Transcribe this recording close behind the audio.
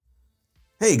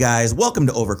Hey guys, welcome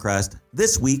to Overcrest.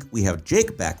 This week we have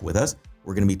Jake back with us.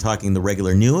 We're going to be talking the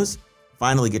regular news,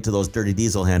 finally get to those dirty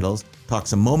diesel handles, talk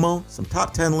some Momo, some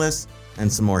top 10 lists,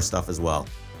 and some more stuff as well.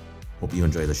 Hope you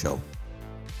enjoy the show.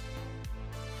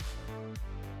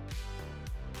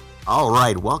 All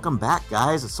right, welcome back,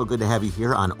 guys. It's so good to have you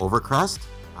here on Overcrest.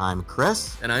 I'm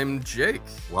Chris. And I'm Jake.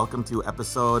 Welcome to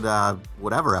episode,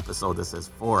 whatever episode this is,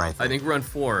 4, I think. I think we're on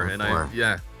 4, and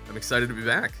I'm excited to be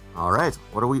back. All right.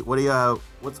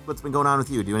 What's been going on with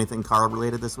you? Do anything car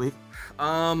related this week?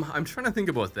 I'm trying to think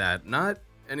about that. Not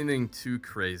anything too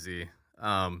crazy.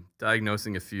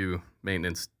 Diagnosing a few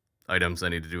maintenance items I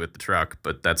need to do with the truck,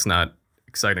 but that's not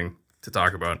exciting to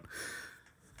talk about.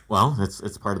 Well,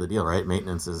 it's part of the deal, right?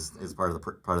 Maintenance is part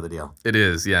of the deal. It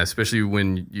is, yeah, especially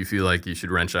when you feel like you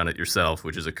should wrench on it yourself,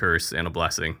 which is a curse and a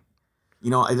blessing. You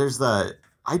know,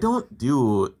 I don't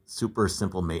do super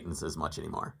simple maintenance as much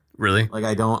anymore. Really? I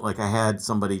had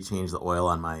somebody change the oil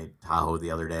on my Tahoe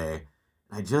the other day.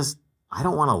 I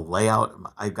don't want to lay out.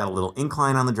 I've got a little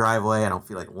incline on the driveway. I don't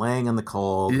feel like laying in the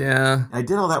cold. Yeah. And I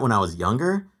did all that when I was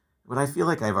younger, but I feel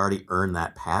like I've already earned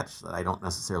that patch that I don't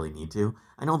necessarily need to.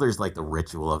 I know there's like the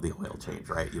ritual of the oil change,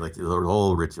 right? You like the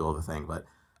whole ritual of the thing, but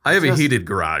I have a heated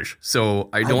garage, so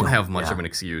I don't have much of an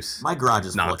excuse. My garage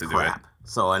is full of crap.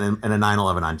 So and a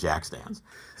 911 on jack stands,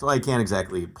 so I can't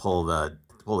exactly pull the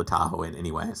Tahoe in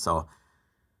anyway. So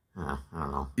I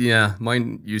don't know. Yeah,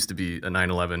 mine used to be a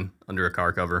 911 under a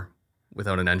car cover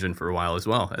without an engine for a while as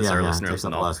well, as our listeners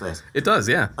know. It does,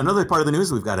 yeah. Another part of the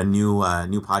news, we've got a new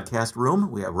podcast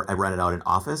room. I rented out an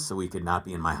office, so we could not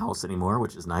be in my house anymore,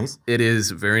 which is nice. It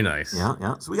is very nice.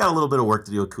 Yeah. So we got a little bit of work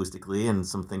to do acoustically and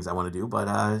some things I want to do, but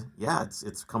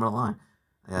it's coming along.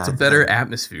 It's a better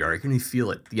atmosphere. I can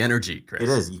feel it. The energy, Chris. It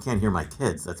is. You can't hear my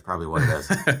kids. That's probably what it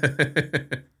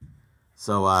is.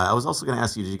 So I was also going to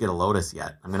ask you, did you get a Lotus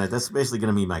yet? That's basically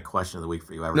going to be my question of the week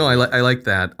for you. No, I like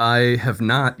that. I have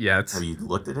not yet. Have you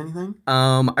looked at anything?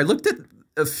 I looked at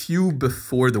a few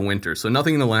before the winter, so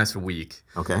nothing in the last week.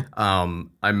 Okay.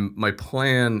 My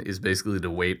plan is basically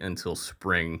to wait until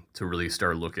spring to really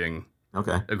start looking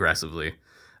aggressively,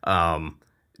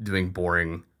 doing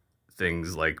boring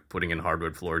things like putting in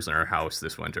hardwood floors in our house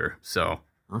this winter. So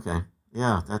okay,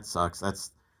 yeah, that sucks.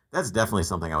 That's definitely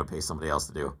something I would pay somebody else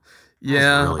to do.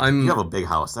 Yeah, you have a big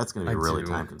house. That's going to be really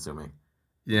time consuming.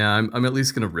 Yeah, I'm at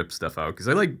least going to rip stuff out because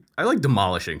I like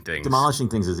demolishing things. Demolishing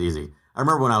things is easy. I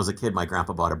remember when I was a kid, my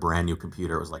grandpa bought a brand new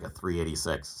computer. It was like a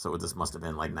 386, so this must have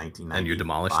been like 1995. And you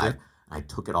demolished it? I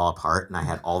took it all apart, and I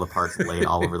had all the parts laid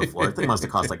all over the floor. The thing must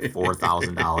have cost like $4,000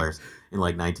 in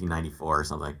like 1994 or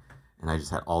something. And I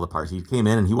just had all the parts. He came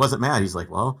in and he wasn't mad. He's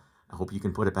like, "Well, I hope you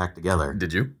can put it back together."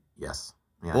 Did you? Yes.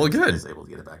 Yeah, well, good. I was able to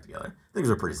get it back together. Things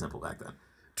were pretty simple back then.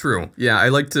 True. Yeah, I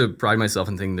like to pride myself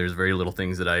in thinking there's very little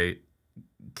things that I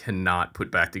cannot put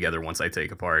back together once I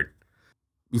take apart.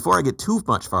 Before I get too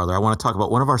much farther, I want to talk about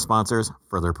one of our sponsors,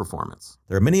 Further Performance.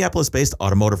 They're a Minneapolis-based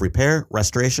automotive repair,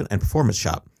 restoration, and performance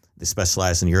shop. They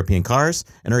specialize in European cars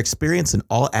and are experienced in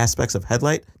all aspects of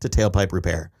headlight to tailpipe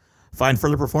repair. Find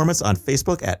Further Performance on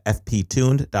Facebook at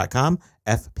fptuned.com,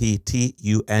 FPTUNED.com,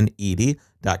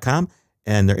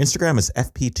 and their Instagram is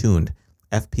fptuned,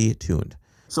 fptuned.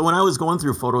 So when I was going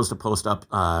through photos to post up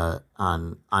on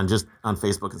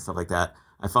Facebook and stuff like that,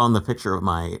 I found the picture of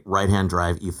my right-hand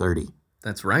drive E30.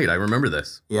 That's right. I remember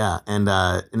this. Yeah, and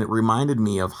it reminded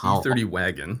me of how E30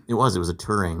 wagon. It was a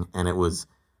Touring, and I think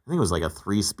it was like a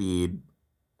 3-speed.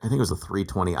 I think it was a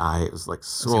 320i. It was like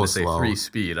so slow. I was going to say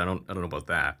 3-speed. I don't know about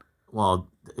that. Well,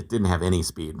 it didn't have any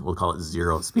speed. We'll call it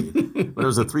 0 speed. But it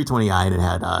was a 320i, and it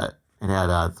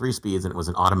had 3 speeds, and it was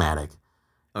an automatic.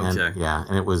 Okay.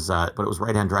 And it was, but it was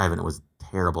right-hand drive, and it was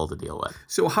terrible to deal with.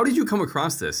 So how did you come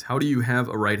across this? How do you have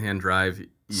a right-hand drive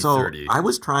E30? So I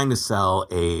was trying to sell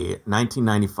a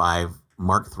 1995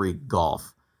 Mark III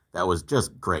Golf that was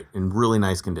just great, in really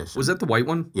nice condition. Was that the white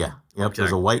one? Yeah. Yep. Okay. It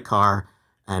was a white car,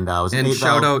 and it was and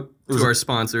shout out to our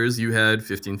sponsors. You had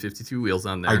 1552 wheels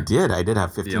on there. I did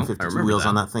have 1552 wheels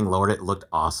on that thing. Lowered it. It looked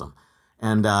awesome.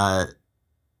 And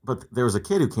but there was a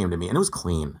kid who came to me, and it was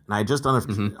clean. And I had just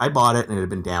done I bought it, and it had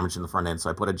been damaged in the front end, so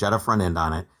I put a Jetta front end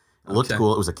on it. It looked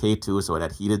cool. It was a K2, so it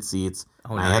had heated seats.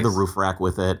 Oh, nice. I had the roof rack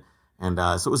with it. And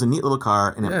so it was a neat little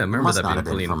car, and it must not have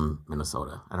been clean. From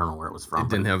Minnesota. I don't know where it was from. It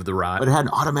didn't have the rot. But it had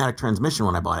an automatic transmission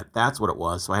when I bought it. That's what it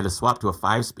was. So I had to swap to a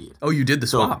 5-speed. Oh, you did the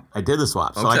swap? I did the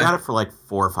swap. So I got it for like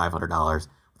 $400 or $500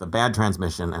 with a bad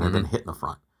transmission, and it had been hit in the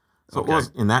front. So it was,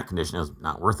 in that condition, it was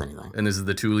not worth anything. And this is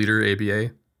the 2-liter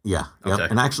ABA? Yeah. Yep. Okay.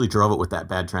 And I actually drove it with that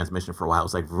bad transmission for a while. It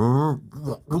was like, I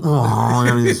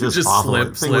mean, it's just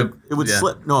awful. Slip. It would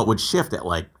slip. No, it would shift at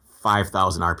like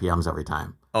 5,000 RPMs every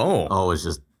time. Oh. It was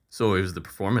just So it was the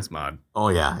performance mod. Oh,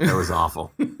 yeah. It was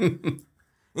awful.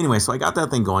 Anyway, so I got that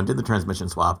thing going, did the transmission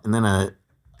swap, and then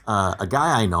a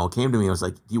guy I know came to me and was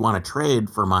like, do you want to trade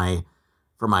for my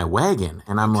wagon?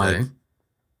 And I'm like,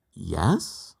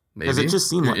 yes. Maybe. Because it just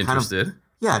seemed You're like interested.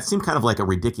 it seemed kind of like a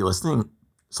ridiculous thing.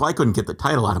 So I couldn't get the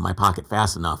title out of my pocket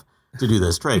fast enough to do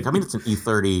this trade. I mean, it's an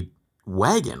E30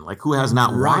 wagon. Like, who has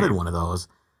not wanted one of those?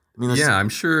 I mean, I'm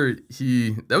sure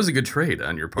that was a good trade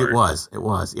on your part. It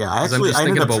was. Yeah, I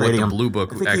ended up about trading what the Blue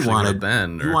Book actually would have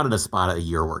been. He wanted a spot at a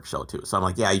Year Work show too. So I'm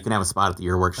like, yeah, you can have a spot at the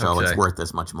Year Work show. Okay. It's worth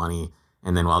this much money,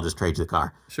 and then I'll just trade you the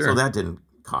car. Sure. So that didn't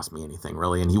cost me anything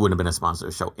really, and he wouldn't have been a sponsor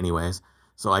of the show anyways.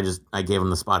 So I gave him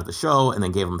the spot at the show, and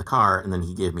then gave him the car, and then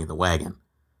he gave me the wagon.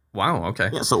 Wow. Okay.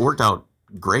 Yeah. So it worked out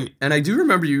great. And I do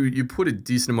remember you put a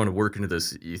decent amount of work into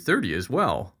this E30 as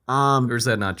well. Or is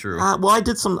that not true? Well, I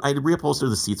reupholstered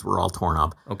the seats, were all torn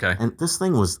up. Okay. And this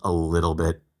thing was a little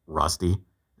bit rusty.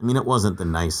 I mean, it wasn't the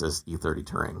nicest E30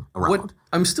 Touring around.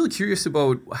 I'm still curious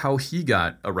about how he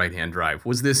got a right-hand drive.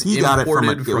 Was this imported from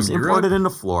Europe? It was imported into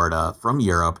Florida from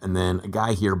Europe, and then a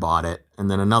guy here bought it,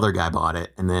 and then another guy bought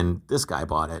it, and then this guy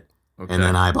bought it, and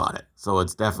then I bought it. So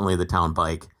it's definitely the town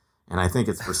bike. And I think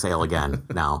it's for sale again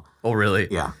now. Oh, really?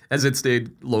 Yeah. Has it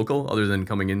stayed local other than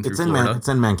coming in through Florida? It's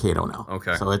in Mankato now.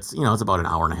 Okay. So it's about an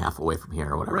hour and a half away from here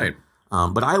or whatever. Right.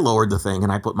 But I lowered the thing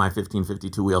and I put my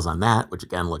 1552 wheels on that, which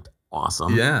again looked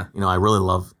awesome. Yeah. I really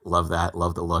love that.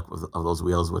 Love the look of those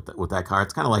wheels with that car.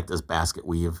 It's kind of like this basket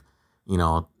weave,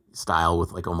 style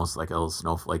with like almost like a little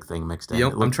snowflake thing mixed in.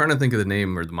 Yep. I'm trying to think of the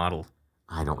name or the model.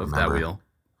 I don't remember. That wheel.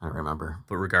 I don't remember.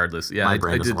 But regardless, yeah, I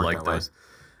did like those.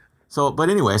 So, but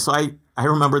anyway, so I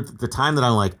remember the time that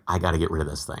I'm like, I got to get rid of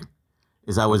this thing.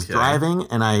 Is I was driving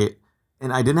and I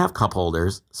didn't have cup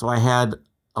holders, so I had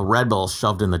a Red Bull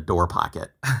shoved in the door pocket.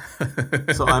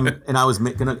 So I was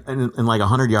gonna in like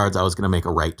 100 yards, I was gonna make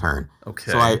a right turn. Okay.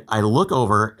 So I look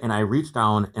over and I reach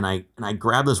down and I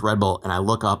grab this Red Bull and I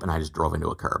look up and I just drove into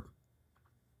a curb.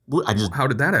 How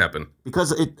did that happen?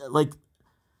 Because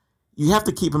you have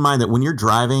to keep in mind that when you're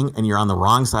driving and you're on the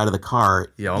wrong side of the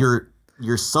car,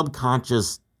 your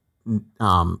subconscious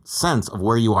sense of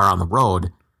where you are on the road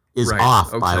is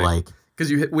off by like...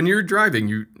 Because when you're driving,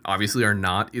 you obviously are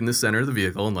not in the center of the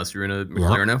vehicle unless you're in a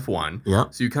McLaren F1.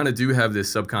 Yep. So you kind of do have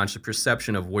this subconscious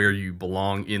perception of where you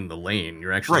belong in the lane.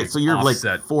 You're actually so you're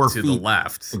offset like 4 to feet. The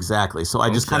left. Exactly. So I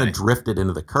just kind of drifted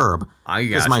into the curb. I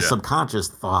gotcha. Because my subconscious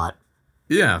thought...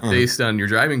 Yeah, based on your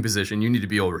driving position, you need to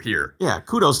be over here. Yeah,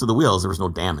 kudos to the wheels. There was no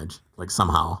damage, like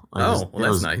somehow. That's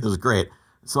nice. It was great.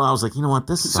 So I was like, you know what,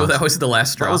 this sucks. So that was the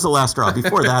last straw. That was the last straw.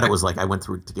 Before that, it was like I went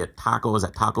through to get tacos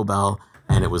at Taco Bell,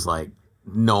 and it was like,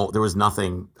 no, there was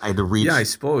nothing. I had to reach. Yeah, I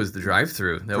suppose, the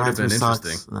drive-through. That would have been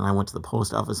interesting. And then I went to the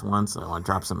post office once, and I want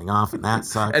to drop something off, and that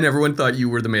sucked. And everyone thought you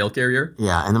were the mail carrier?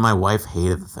 Yeah, and then my wife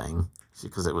hated the thing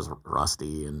because it was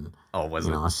rusty, and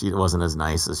she wasn't as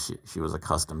nice as she was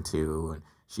accustomed to, and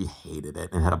she hated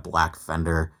it, and had a black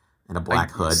fender and a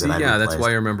black hood that I replaced. That's why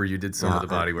I remember you did some of the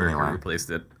body work and replaced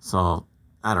it. So...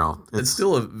 I don't know. It's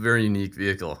still a very unique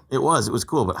vehicle. It was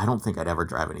cool, but I don't think I'd ever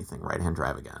drive anything right-hand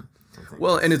drive again.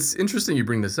 Well, and it's interesting you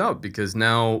bring this up because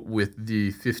now with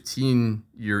the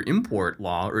 15-year import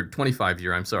law, or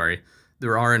 25-year, I'm sorry,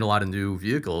 there aren't a lot of new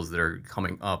vehicles that are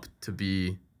coming up to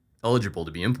be eligible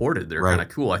to be imported. They're kind of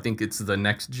cool. I think it's the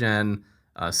next-gen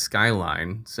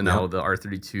Skyline, so now the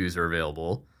R32s are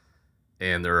available,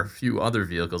 and there are a few other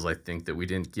vehicles, I think, that we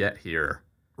didn't get here.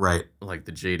 Right. Like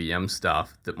the JDM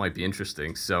stuff that might be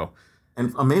interesting. So,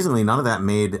 and amazingly, none of that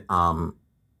made, none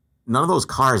of those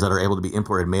cars that are able to be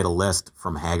imported made a list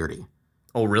from Hagerty.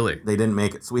 Oh, really? They didn't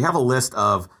make it. So we have a list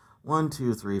of 1,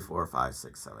 2, 3, 4, 5,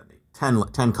 6, 7,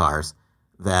 8, 10 cars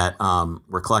that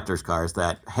were collector's cars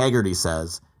that Hagerty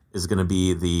says is going to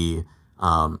be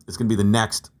the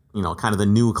next, kind of the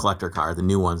new collector car, the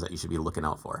new ones that you should be looking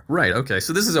out for. Right. Okay.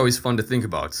 So this is always fun to think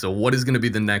about. So what is going to be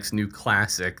the next new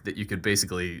classic that you could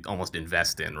basically almost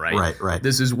invest in, right? Right.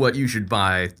 This is what you should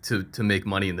buy to make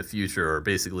money in the future, or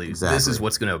basically this is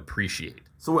what's going to appreciate.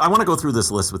 So I want to go through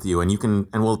this list with you, and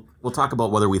we'll talk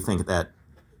about whether we think that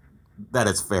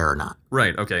it's fair or not.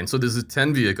 Right. Okay. And so this is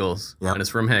 10 vehicles, and it's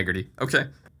from Hagerty. Okay.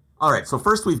 All right, so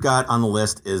first we've got on the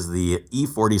list is the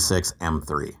E46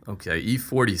 M3. Okay,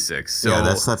 E46. So yeah,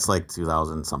 that's like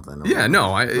 2000 something. Yeah,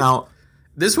 no,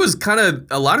 this was kind of,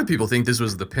 a lot of people think this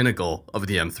was the pinnacle of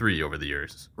the M3 over the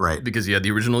years. Right. Because you had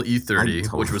the original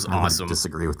E30, which was awesome. I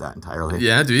disagree with that entirely.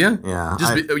 Yeah, do you? Yeah.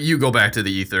 You go back to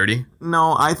the E30?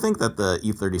 No, I think that the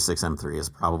E36 M3 is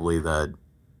probably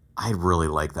I really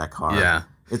like that car. Yeah.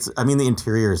 The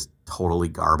interior is totally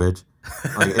garbage.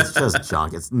 Like, it's just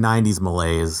junk. It's 90s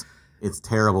malaise. It's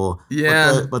terrible.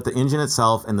 Yeah. But the engine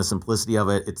itself and the simplicity of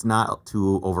it, it's not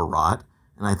too overwrought.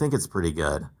 And I think it's pretty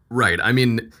good. Right. I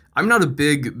mean, I'm not a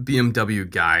big BMW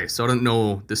guy, so I don't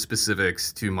know the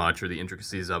specifics too much or the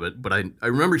intricacies of it. But I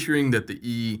remember hearing that the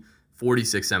E46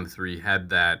 M3 had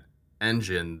that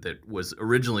engine that was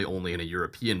originally only in a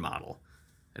European model.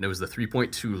 And it was the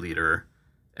 3.2 liter.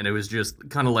 And it was just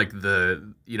kind of like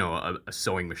the, a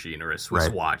sewing machine or a Swiss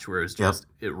watch where it was just,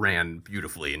 it ran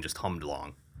beautifully and just hummed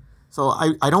along. So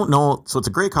I don't know. So it's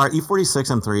a great car. E46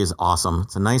 M3 is awesome.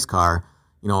 It's a nice car.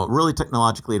 Really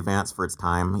technologically advanced for its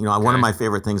time. One of my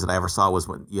favorite things that I ever saw was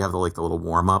when you have the little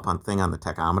warm up thing on the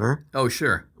tachometer. Oh,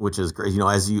 sure. Which is great.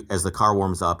 As the car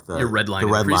warms up, the red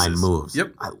line moves.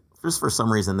 Yep. Just for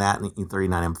some reason that in the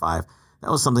E39 M5, that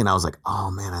was something I was like,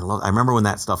 oh man, I remember when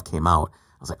that stuff came out.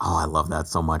 I was like, oh, I love that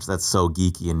so much. That's so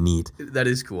geeky and neat. That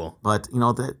is cool. But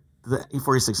the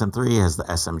E46 M3 has the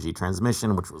SMG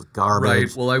transmission, which was garbage.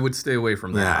 Right. Well, I would stay away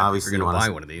from that. Yeah, obviously if you're going to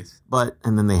buy one of these.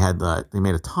 And then they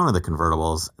made a ton of the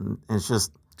convertibles, and it's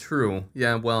just true.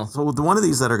 Yeah. Well. So the one of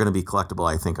these that are going to be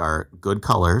collectible, I think, are good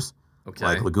colors. Okay.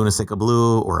 Like Laguna Seca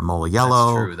blue or Imola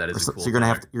yellow. That's true. That is a cool so you're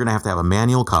gonna have to have a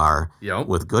manual car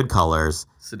with good colors,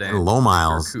 sedan, and low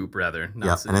miles, or coupe rather.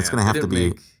 Yeah, and it's gonna have to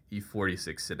be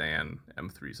E46 sedan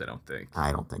M3s. I don't think.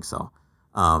 I don't think so.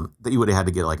 That you would have had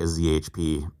to get like a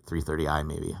ZHP 330i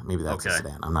maybe. Maybe that's a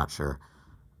sedan. I'm not sure.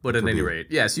 But at any rate,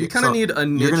 yeah. So you kind of need a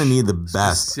niche. You're going to need the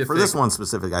best specific. For this one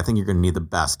specifically. I think you're going to need the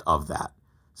best of that.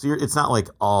 So it's not like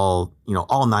all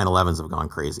 911s have gone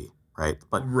crazy, right?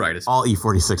 But all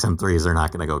E46 M3s are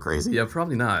not going to go crazy. Yeah,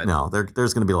 probably not. No,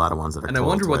 there's going to be a lot of ones that are. And I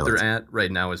wonder what they're at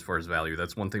right now as far as value.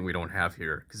 That's one thing we don't have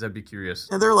here because I'd be curious.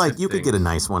 And they're like, you could get a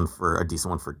nice one for a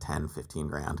decent one for 10, 15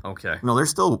 grand. Okay. They're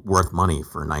still worth money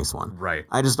for a nice one. Right.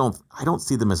 I don't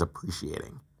see them as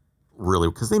appreciating, really,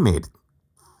 because they made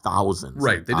thousands.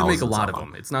 Right. They did make a lot of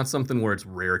them. It's not something where it's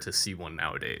rare to see one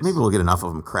nowadays. Maybe we'll get enough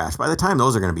of them crashed. By the time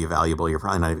those are going to be valuable, you're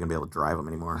probably not even going to be able to drive them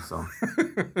anymore. So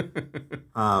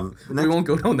we won't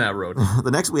go down that road. The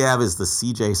next we have is the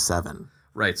CJ7.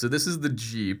 Right. So this is the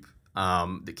Jeep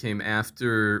that came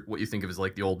after what you think of as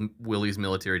like the old Willys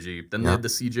military Jeep. Then they had the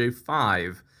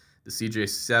CJ5. The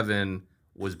CJ7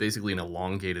 was basically an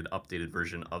elongated, updated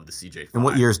version of the CJ5. And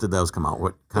what years did those come out?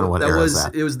 What era is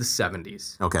that? It was the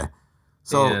 70s. Okay.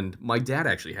 And my dad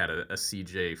actually had a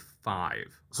CJ5.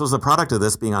 So is the product of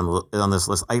this being on this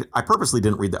list? I purposely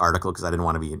didn't read the article because I didn't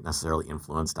want to be necessarily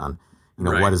influenced on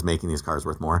what is making these cars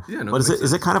worth more. Yeah, no, but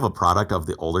is it kind of a product of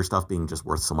the older stuff being just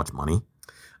worth so much money?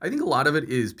 I think a lot of it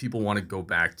is people want to go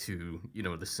back to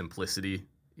the simplicity.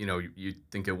 You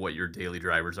think of what your daily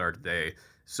drivers are today.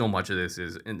 So much of this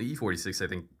is, and the E46 I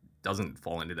think doesn't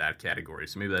fall into that category.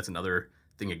 So maybe that's another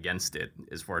thing against it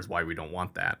as far as why we don't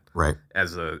want that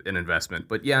as an investment.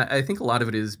 But yeah, I think a lot of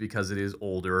it is because it is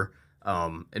older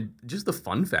and just the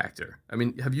fun factor. I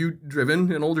mean, have you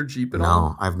driven an older Jeep at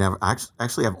all? No, I've never.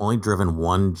 Actually, I've only driven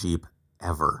one Jeep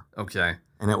ever. Okay.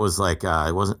 And it was like,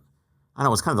 it wasn't, I don't know,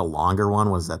 it was kind of the longer one.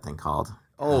 What was that thing called?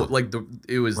 Oh,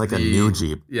 it was like a new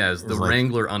Jeep. Yeah, it was the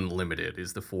Wrangler Unlimited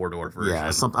is the 4-door version.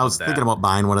 Yeah, I was thinking about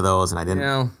buying one of those and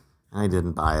I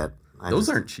didn't buy it. Those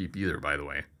aren't cheap either, by the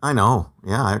way. I know.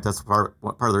 Yeah, that's part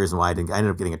of the reason why I ended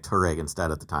up getting a Touareg instead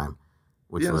at the time.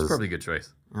 Which was probably a good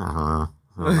choice. I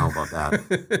don't know about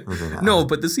that. No,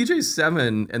 but the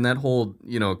CJ7 and that whole,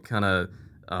 kind of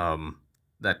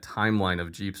that timeline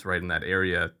of Jeeps right in that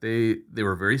area, they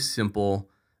were very simple,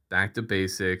 back to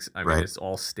basics. I mean, it's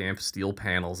all stamped steel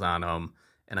panels on them.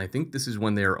 And I think this is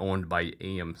when they were owned by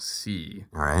AMC.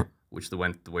 All right. Which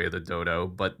went the way of the Dodo,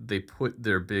 but they put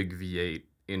their big V8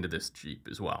 into this Jeep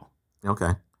as well.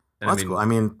 Okay. And that's cool. I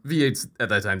mean, V8s at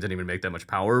that time didn't even make that much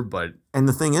power, but... And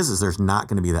the thing is there's not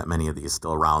going to be that many of these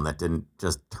still around that didn't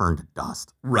just turn to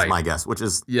dust. Right. Is my guess, which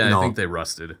is... Yeah, I think they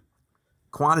rusted.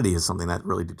 Quantity is something that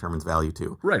really determines value,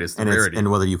 too. Right, it's the rarity. And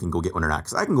whether you can go get one or not.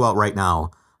 Because I can go out right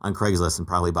now on Craigslist and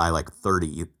probably buy like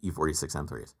 30 E46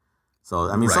 M3s. So,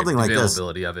 I mean, something like this,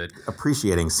 availability of it.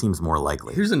 Appreciating seems more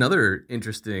likely. Here's another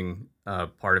interesting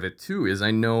part of it, too, is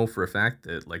I know for a fact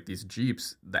that, like, these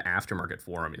Jeeps, the aftermarket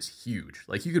for them is huge.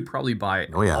 Like, you could probably buy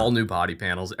all new body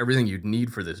panels, everything you'd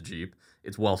need for this Jeep.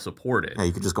 It's well supported. Yeah,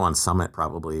 you could just go on Summit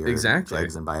probably or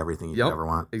Jegs and buy everything you could ever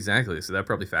want. Exactly. So that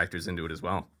probably factors into it as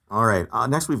well. All right.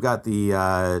 Next, we've got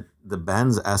the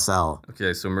Benz SL.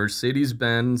 Okay, so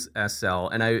Mercedes-Benz SL,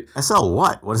 and SL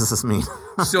what? What does this mean?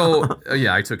 So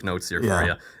I took notes here for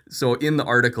you. So in the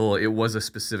article, it was a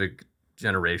specific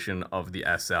generation of the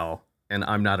SL, and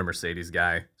I'm not a Mercedes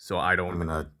guy, so I don't. I'm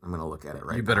gonna look at it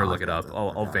right now. You better look it up.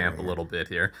 I'll vamp a little bit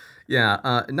here.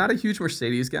 Yeah, not a huge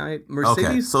Mercedes guy. Mercedes.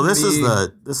 Okay, so this is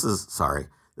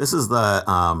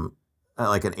the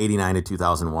like an 89 to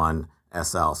 2001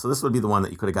 SL. So this would be the one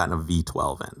that you could have gotten a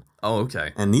V12 in. Oh,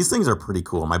 okay. And these things are pretty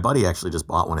cool. My buddy actually just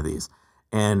bought one of these.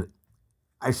 And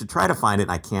I should try to find it,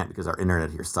 and I can't because our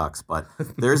internet here sucks. But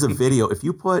there's a video. If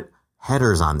you put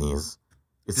headers on these,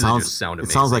 it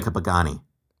sounds like a Pagani.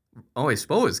 Oh, I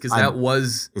suppose,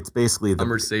 because it's basically a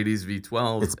Mercedes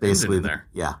V12 it's basically engine in there.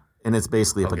 Yeah, and it's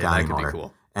basically a Pagani motor. Be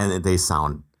cool. And they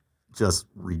sound just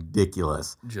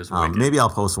ridiculous. Just maybe I'll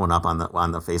post one up on the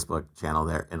Facebook channel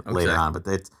there later on. But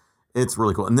it's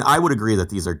really cool, and I would agree that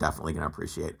these are definitely going to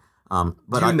appreciate.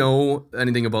 But do you know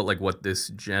anything about like what this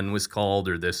gen was called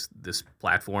or this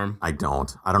platform? I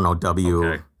don't know.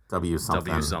 W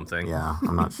something. Yeah,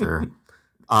 I'm not sure.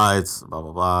 It's blah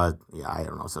blah blah. Yeah, I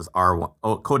don't know. It says R1.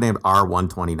 Oh, codenamed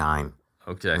R129.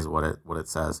 Okay, is what it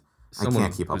says. Someone I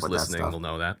can't keep up with that stuff. Will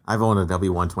know that. I've owned a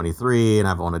W123 and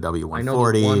I've owned a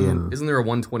W140. Isn't there a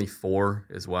 124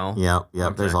 as well? Yeah.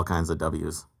 Okay. There's all kinds of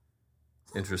W's.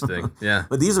 Interesting. Yeah.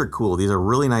 But these are cool. These are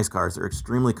really nice cars. They're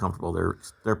extremely comfortable.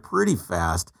 They're pretty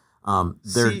fast.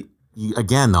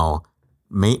 Again though,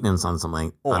 maintenance on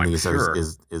something on these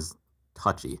is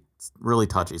touchy. It's really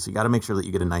touchy. So you got to make sure that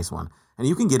you get a nice one. And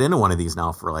you can get into one of these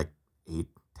now for like 8,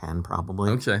 10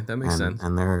 probably. Okay, that makes sense.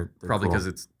 And they're probably cool. because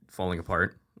it's falling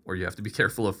apart, or you have to be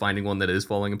careful of finding one that is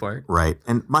falling apart. Right.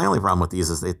 And my only problem with these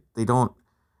is they don't.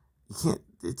 You can't.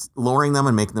 It's lowering them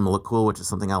and making them look cool, which is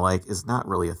something I like. Is not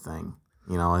really a thing.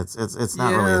 You know, it's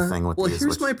not really a thing with these. Well,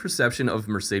 here's my perception of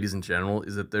Mercedes in general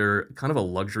is that they're kind of a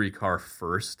luxury car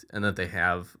first, and that they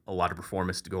have a lot of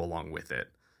performance to go along with it.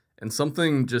 And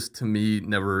something just to me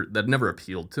never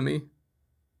appealed to me.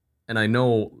 And I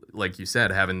know, like you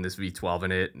said, having this V12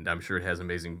 in it, and I'm sure it has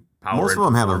amazing power. Most of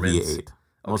them have a V8.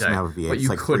 Most of them have a V8. But it's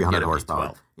like 300 horsepower.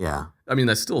 V12. Yeah. I mean,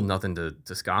 that's still nothing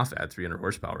to scoff at, 300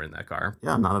 horsepower in that car.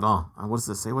 Yeah, not at all. What does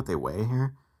it say what they weigh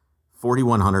here?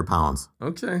 4,100 pounds.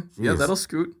 Okay. Jeez. Yeah, that'll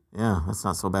scoot. Yeah, that's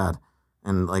not so bad.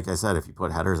 And like I said, if you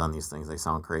put headers on these things, they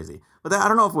sound crazy. But I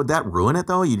don't know would that ruin it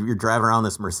though? You're driving around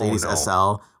this Mercedes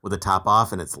SL with the top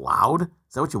off and it's loud.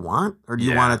 Is that what you want, or do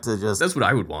you want it to just? That's what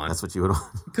I would want. That's what you would want.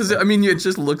 Because I mean, it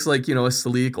just looks like a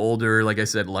sleek, older, like I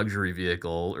said, luxury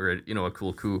vehicle, or a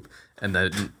cool coupe, and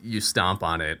then you stomp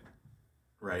on it.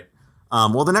 Right.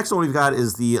 Well, the next one we've got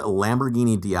is the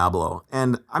Lamborghini Diablo.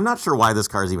 And I'm not sure why this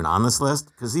car is even on this list,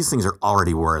 because these things are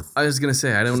already worth. I was going to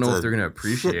say, I don't know if they're going to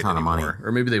appreciate it anymore. Money.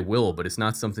 Or maybe they will, but it's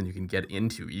not something you can get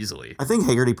into easily. I think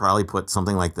Hagerty probably put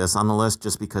something like this on the list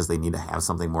just because they need to have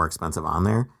something more expensive on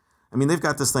there. I mean, they've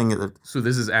got this thing. So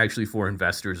this is actually for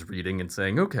investors reading and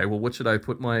saying, okay, well, what should I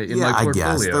put in my portfolio? I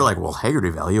guess. They're like, well,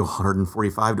 Hagerty value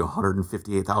 $145,000 to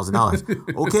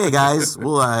 $158,000. Okay, guys,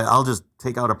 I'll just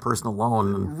take out a personal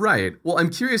loan. Right. Well, I'm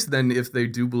curious then if they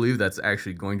do believe that's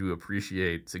actually going to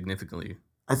appreciate significantly.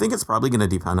 I think it's probably going to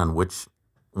depend on which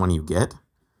one you get,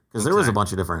 because there was a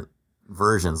bunch of different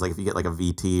versions. Like if you get like a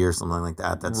VT or something like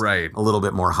that, that's a little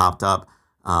bit more hopped up.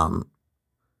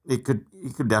 It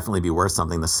could definitely be worth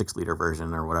something. The 6-liter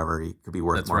version or whatever, it could be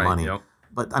worth more money. Yep.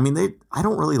 But I mean, I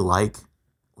don't really like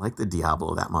the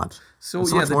Diablo that much. So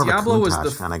yeah, the Diablo was the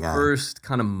first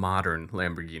kind of modern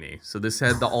Lamborghini. So this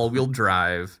had the all-wheel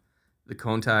drive. The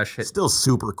Countach still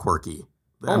super quirky.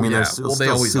 I mean, they're still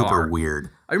super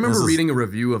weird. I remember reading a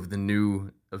review of the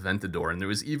new Aventador, and there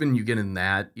was you get in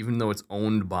that, even though it's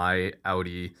owned by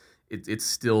Audi. It's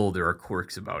still, there are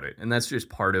quirks about it, and that's just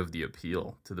part of the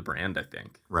appeal to the brand, I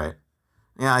think. Right.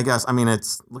 Yeah, I guess. I mean,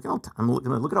 look at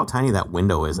how tiny that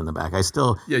window is in the back. I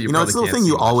still, it's the thing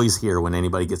you always hear when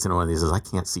anybody gets into one of these is I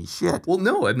can't see shit. Well,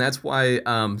 no, and that's why.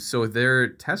 So their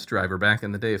test driver back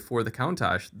in the day for the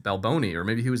Countach, Balboni, or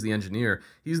maybe he was the engineer.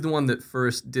 He's the one that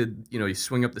first did. You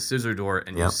swing up the scissor door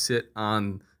and you sit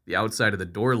on the outside of the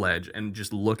door ledge and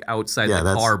just look outside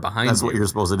the car behind you. That's what you're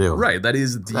supposed to do. Right. That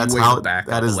is the way back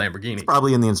of the Lamborghini. It's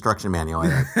probably in the instruction manual.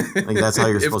 I think that's how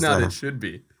you're supposed to do it. If not, it should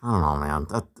be. I don't know, man.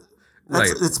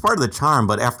 It's part of the charm,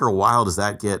 but after a while, does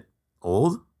that get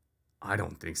old? I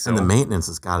don't think so. And the maintenance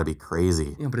has got to be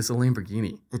crazy. Yeah, but it's a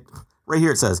Lamborghini. Right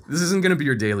here it says... This isn't going to be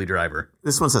your daily driver.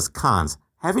 This one says, cons.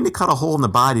 Having to cut a hole in the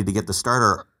body to get the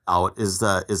starter out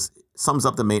sums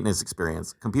up the maintenance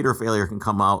experience. Computer failure can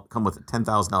come with a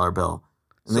 $10,000 bill.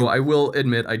 So I will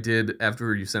admit,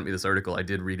 after you sent me this article, I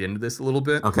did read into this a little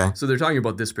bit. Okay. So they're talking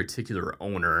about this particular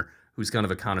owner who's kind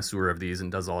of a connoisseur of these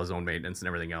and does all his own maintenance and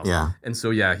everything else. Yeah. And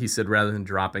so, yeah, he said rather than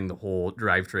dropping the whole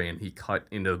drivetrain, he cut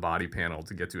into the body panel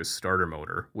to get to his starter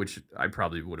motor, which I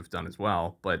probably would have done as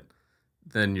well. But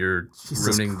then you're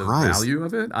ruining the value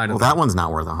of it? I don't know. That one's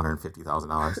not worth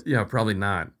 $150,000. Yeah, probably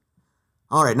not.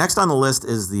 All right, next on the list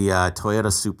is the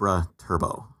Toyota Supra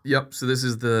Turbo. Yep, so this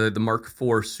is the Mark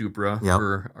IV Supra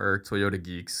for our Toyota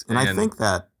geeks. And I think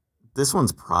that this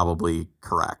one's probably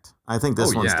correct. I think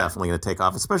this one's definitely going to take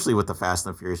off, especially with the Fast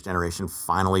and Furious generation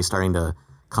finally starting to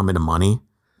come into money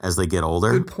as they get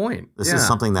older. Good point. This is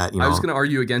something that, I was going to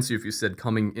argue against you if you said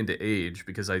coming into age,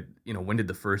 because when did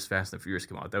the first Fast and Furious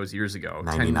come out? That was years ago.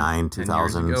 99,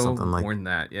 2000, something like that. More than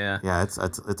that, yeah. Yeah, it's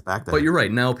back there. But you're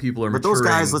right. Now people are maturing. But those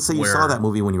guys, let's say you saw that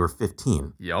movie when you were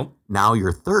 15. Yep. Now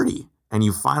you're 30, and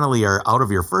you finally are out of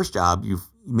your first job. You've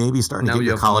maybe starting to get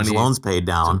your college loans paid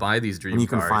down to buy these dream and you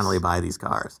cars. can finally buy these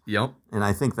cars. Yep. And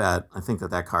I think that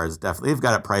car is definitely, they've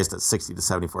got it priced at $60,000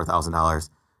 to $74,000.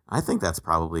 I think that's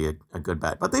probably a good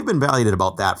bet. But they've been valued at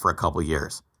about that for a couple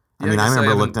years. I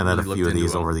remember looking at a few of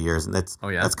these over the years, and that's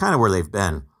kind of where they've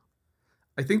been.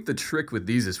 I think the trick with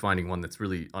these is finding one that's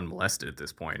really unmolested at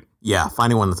this point. Yeah,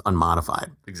 finding one that's unmodified.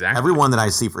 Exactly. Every one that I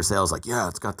see for sale is like,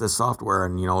 it's got this software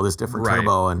and this different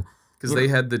turbo and. Because they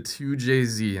had the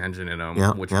 2JZ engine in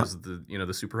them, which was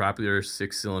the super popular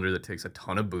 6-cylinder that takes a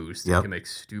ton of boost and can make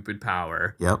stupid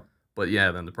power. Yep. But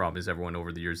then the problem is everyone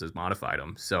over the years has modified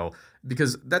them. So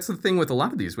because that's the thing with a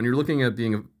lot of these, when you're looking at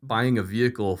buying a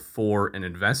vehicle for an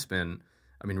investment,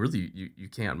 I mean, really you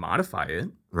can't modify it,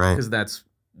 right? Because that's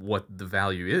what the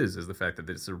value is the fact that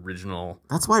it's original.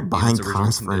 That's why buying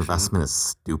cars for investment is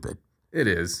stupid. It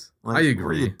is. I agree.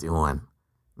 What are you doing?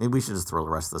 Maybe we should just throw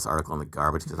the rest of this article in the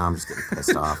garbage because I'm just getting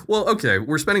pissed off. Well, okay,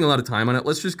 we're spending a lot of time on it.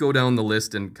 Let's just go down the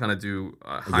list and kind of do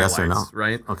highlights, yes or no,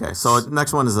 right? Okay, so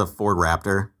next one is a Ford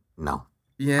Raptor. No.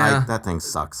 Yeah. That thing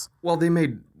sucks. Well, they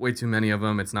made way too many of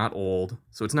them. It's not old.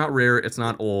 So it's not rare. It's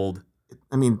not old.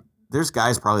 I mean, there's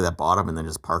guys probably that bought them and then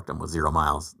just parked them with 0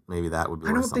 miles. Maybe that would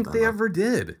be worth something. I don't think they ever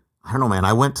did. I don't know, man.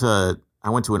 I went to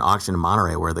an auction in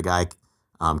Monterey where the guy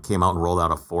came out and rolled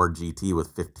out a Ford GT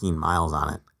with 15 miles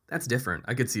on it. That's different.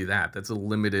 I could see that. That's a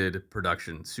limited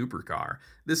production supercar.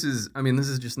 This is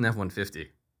just an F-150.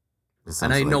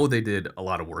 And I know they did a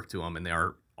lot of work to them, and they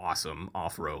are awesome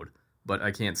off-road. But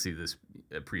I can't see this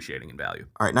appreciating in value.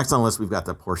 All right, next on the list, we've got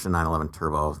the Porsche 911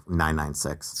 Turbo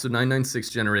 996. So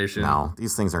 996 generation. No,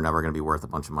 these things are never going to be worth a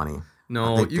bunch of money.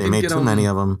 No, they made too many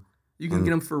of them. You can get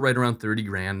them for right around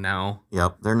 $30,000 now.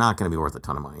 Yep, they're not going to be worth a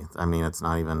ton of money. I mean, it's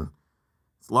not even.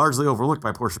 It's largely overlooked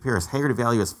by Porsche Paris. Hagerty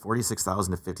value is $46,000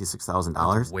 to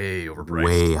 $56,000. Way overpriced.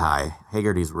 Way high.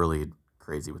 Hagerty's really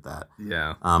crazy with that.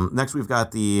 Yeah. Next, we've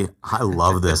got I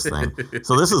love this thing.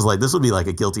 So this would be like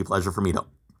a guilty pleasure for me to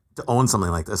own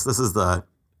something like this. This is the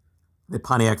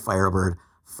Pontiac Firebird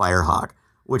Firehawk,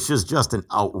 which is just an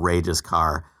outrageous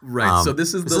car. Right. So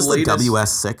this is the latest. The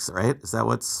WS6, right? Is that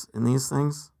what's in these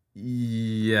things?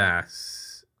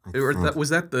 Yes. Was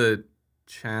that the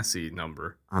chassis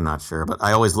number? I'm not sure, but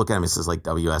I always look at them. It says like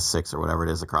WS6 or whatever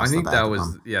it is across the back. I think that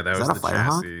was the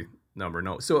chassis number.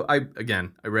 No. So I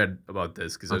read about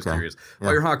this because I was curious. Yeah.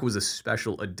 Firehawk was a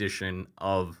special edition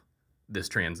of this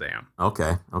Trans Am.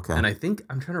 Okay. And I'm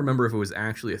trying to remember if it was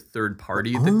actually a third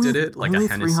party that did it, like a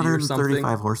Hennessy or something.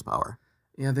 335 horsepower.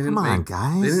 Yeah, they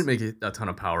guys. They didn't make a ton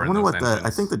of power. I wonder what I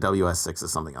think the WS6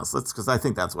 is something else. Because I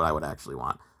think that's what I would actually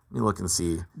want. Let me look and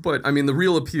see. But I mean, the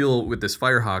real appeal with this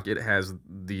Firehawk, it has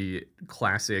the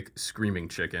classic screaming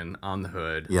chicken on the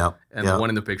hood. Yep. And the one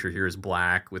in the picture here is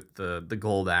black with the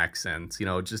gold accents.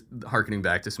 Just harkening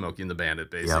back to Smokey and the Bandit,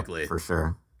 basically. Yep, for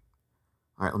sure.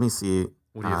 All right, let me see.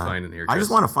 What do you find in here, Chris? I just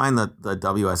want to find the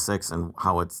WS6 and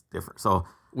how it's different. So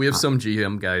we have some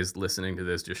GM guys listening to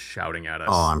this just shouting at us.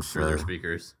 Oh, I'm sure. Through their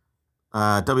speakers.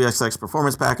 WSX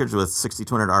performance package with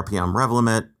 6,200 RPM rev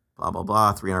limit, blah, blah,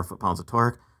 blah, 300 foot-pounds of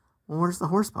torque. Well, where's the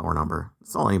horsepower number?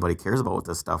 That's all anybody cares about with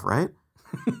this stuff, right?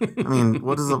 I mean,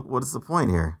 what is the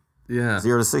point here? Yeah.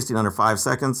 0 to 60 in under 5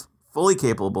 seconds, fully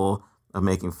capable of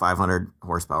making 500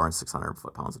 horsepower and 600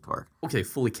 foot-pounds of torque. Okay,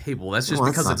 fully capable. That's just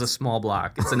because it's a small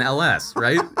block. It's an LS,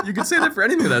 right? You could say that for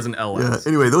anything that has an LS. Yeah.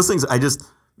 Anyway, those things,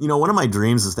 one of my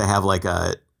dreams is to have like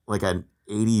an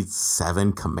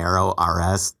 87 Camaro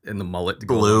RS. And the mullet to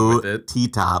go blue with it.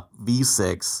 T-top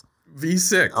V6.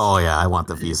 V6. Oh, yeah, I want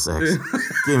the V6.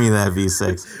 Give me that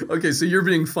V6. Okay, so you're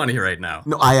being funny right now.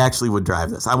 No, I actually would drive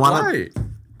this. Why?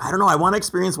 I don't know. I want to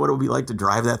experience what it would be like to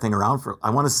drive that thing around. I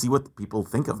want to see what people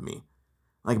think of me.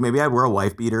 Like maybe I'd wear a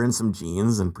wife beater and some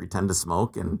jeans and pretend to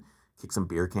smoke and kick some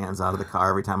beer cans out of the car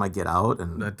every time I get out.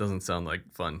 And that doesn't sound like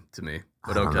fun to me.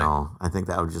 But I don't know. I think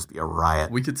that would just be a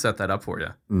riot. We could set that up for you.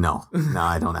 No,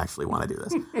 I don't actually want to do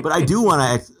this. But I do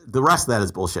want to. The rest of that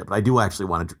is bullshit. But I do actually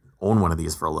want to own one of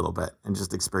these for a little bit and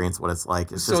just experience what it's like.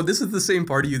 So this is the same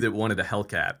part of you that wanted a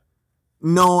Hellcat.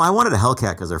 No, I wanted a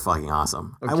Hellcat because they're fucking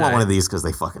awesome. Okay. I want one of these because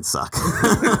they fucking suck.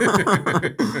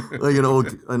 Like an old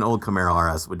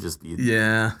Camaro RS would just be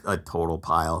a total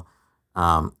pile.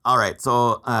 All right,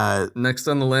 so next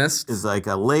on the list is like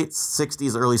a late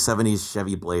 60s, early 70s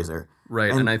Chevy Blazer.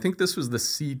 Right, and I think this was the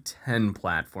C10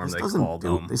 platform they called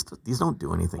them. These don't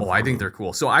do anything. I think they're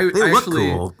cool. So they look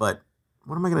cool, but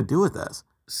what am I going to do with this?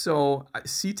 So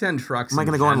C10 trucks. Am I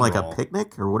going to go on like a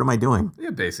picnic, or what am I doing?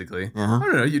 Yeah, basically. Yeah. I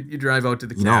don't know. You drive out to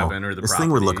the cabin or the this property.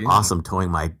 Thing would look awesome towing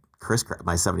my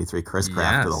 73 Chris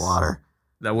Craft to the water.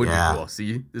 That would be cool.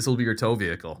 See, this will be your tow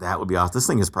vehicle. That would be awesome. This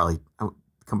thing is probably,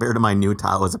 compared to my new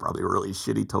Tahoe, it's probably a really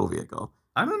shitty tow vehicle.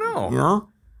 I don't know. You know?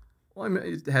 Well, I mean,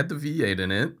 it had the V8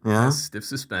 in it. Yeah. Stiff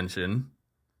suspension.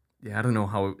 Yeah, I don't know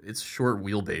how it's short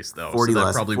wheelbase though. 40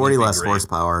 less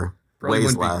horsepower. Probably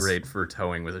wouldn't be great for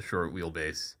towing with a short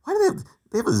wheelbase. Why do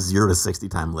they have a 0 to 60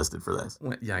 time listed for this?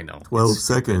 Well, yeah, I know. 12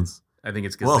 seconds. I think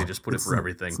it's because they just put it for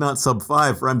everything. It's not sub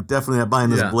 5. I'm definitely not buying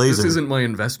this Blazer. This isn't my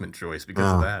investment choice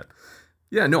because of that.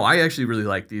 Yeah, no, I actually really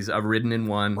like these. I've ridden in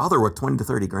one. Wow, they're worth 20 to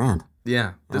 30 grand.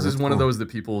 Yeah, this is one of those that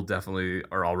people definitely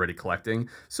are already collecting.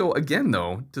 So again,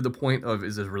 though, to the point of,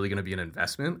 is this really going to be an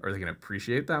investment? Are they going to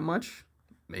appreciate that much?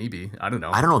 Maybe. I don't know.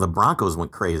 I don't know. The Broncos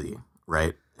went crazy,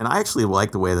 right? And I actually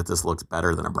like the way that this looks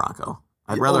better than a Bronco.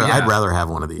 I'd rather have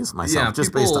one of these myself,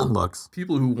 just based on looks.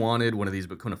 People who wanted one of these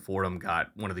but couldn't afford them got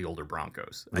one of the older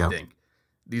Broncos, I think.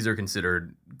 These are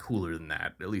considered cooler than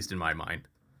that, at least in my mind.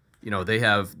 You know, they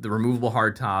have the removable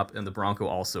hardtop, and the Bronco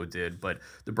also did, but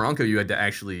the Bronco, you had to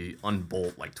actually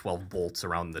unbolt like 12 bolts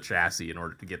around the chassis in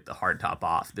order to get the hardtop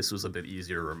off. This was a bit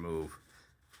easier to remove.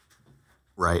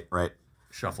 Right.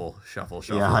 Shuffle.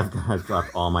 Yeah, I've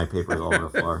dropped all my papers all over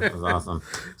the floor. It was awesome.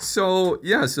 So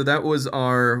that was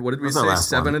our, what did we say,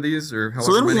 7 of these? Or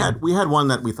so then we had one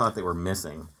that we thought they were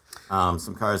missing.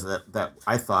 Some cars that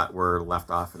I thought were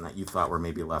left off and that you thought were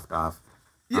maybe left off.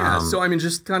 Yeah, so I mean,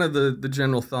 just kind of the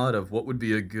general thought of what would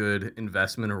be a good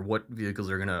investment or what vehicles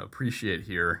are going to appreciate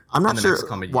here. I'm not sure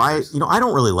why. Years. I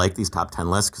don't really like these top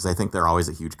 10 lists because I think they're always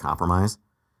a huge compromise.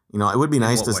 It would be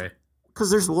nice to,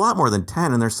 because there's a lot more than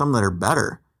 10, and there's some that are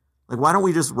better. Like, why don't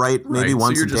we just write maybe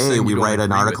once a day? We write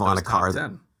an article on a car.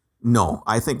 No,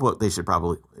 I think what they should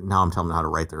probably, now I'm telling them how to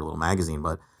write their little magazine,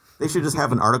 but they should just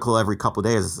have an article every couple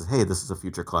of days that says, hey, this is a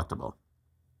future collectible.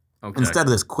 Okay. Instead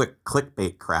of this quick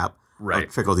clickbait crap.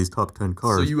 Right. Check out these top 10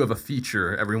 cars. So you have a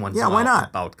feature every once in a while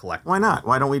about collecting. Why not?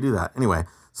 Why don't we do that? Anyway,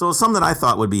 so some that I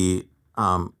thought would be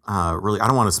really, I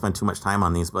don't want to spend too much time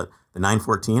on these, but the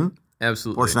 914.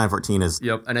 Absolutely. Porsche 914 is...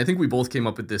 Yep, and I think we both came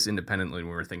up with this independently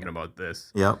when we were thinking about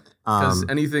this. Yep. Because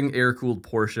anything air-cooled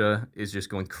Porsche is just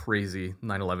going crazy,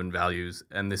 911 values,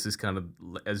 and this is kind of,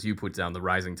 as you put down, the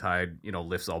rising tide,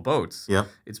 lifts all boats. Yep.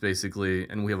 It's basically,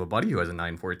 and we have a buddy who has a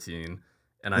 914,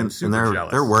 and I'm super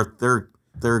jealous.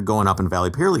 They're going up in value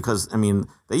purely because,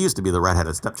 they used to be the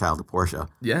redheaded stepchild of Porsche.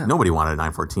 Yeah. Nobody wanted a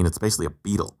 914. It's basically a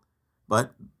Beetle.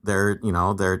 But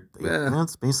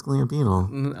it's basically a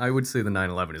Beetle. I would say the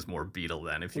 911 is more Beetle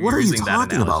then, if you're what using are you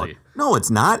talking about? No,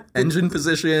 it's not. Engine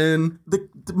position. The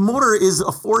motor is a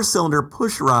 4-cylinder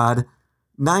pushrod.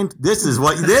 This is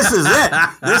it.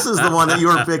 This is the one that you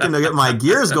were picking to get my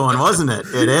gears going, wasn't it?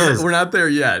 It is. We're not there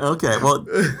yet. Okay, well,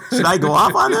 should I go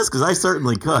off on this? Because I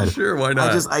certainly could. Sure, why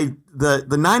not? The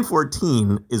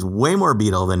 914 is way more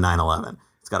Beetle than 911.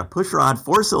 It's got a pushrod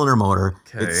 4-cylinder motor.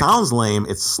 Okay. It sounds lame.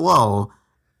 It's slow.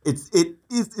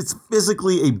 It's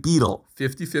physically a Beetle.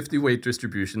 50-50 weight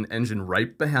distribution, engine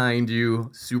right behind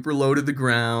you, super low to the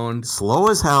ground. Slow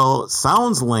as hell,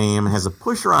 sounds lame, has a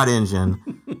pushrod engine.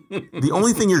 The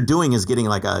only thing you're doing is getting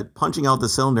punching out the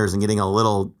cylinders and getting a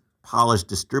little polished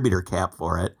distributor cap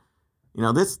for it.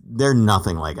 They're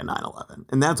nothing like a 911.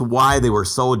 And that's why they were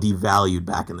so devalued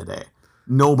back in the day.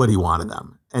 Nobody wanted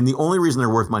them. And the only reason they're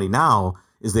worth money now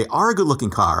is they are a good looking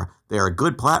car. They are a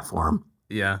good platform.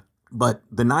 Yeah. But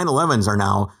the 911s are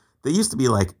now, they used to be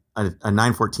like a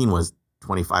 914 was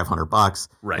 $2,500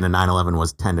 and a 911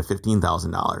 was $10,000 to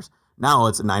 $15,000. Now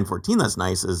it's a 914 that's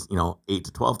nice is, $8,000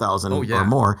 to $12,000 or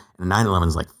more, and a 911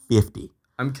 is like $50,000.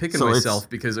 I'm kicking myself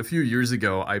because a few years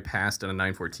ago I passed on a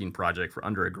 914 project for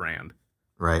under $1,000.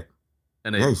 Right.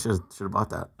 And you should have bought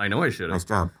that. I know I should have. Nice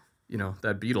job.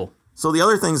 That Beetle. So the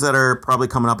other things that are probably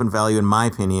coming up in value, in my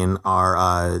opinion,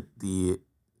 are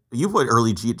you put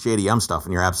early JDM stuff,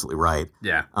 and you're absolutely right.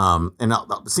 Yeah. And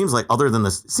it seems like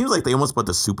they almost put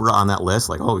the Supra on that list.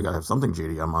 Like, we got to have something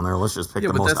JDM on there. Let's just pick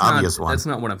the most obvious one. That's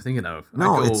not what I'm thinking of.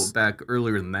 No, I go back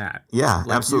earlier than that. Yeah,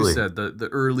 like absolutely. You said, the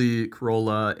early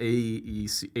Corolla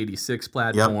AE86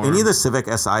 platform. Yep. Any of the Civic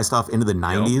Si stuff into the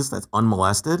 90s that's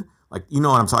unmolested. Like, you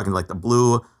know what I'm talking, like the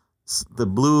blue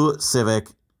Civic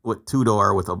with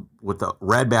 2-door with a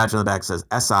red badge on the back says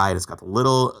SI, and it's got the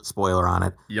little spoiler on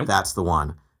it. Yep. That's the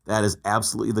one. That is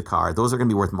absolutely the car. Those are going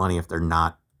to be worth money if they're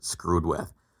not screwed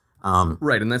with.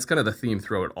 Right, and that's kind of the theme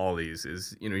throughout all these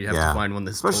is, you have to find one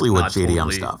that's especially with JDM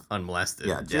totally stuff. Unmolested.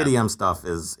 Yeah, JDM stuff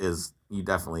is you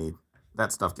definitely,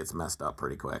 that stuff gets messed up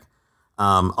pretty quick.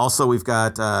 Also, we've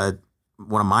got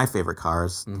one of my favorite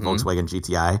cars, the Volkswagen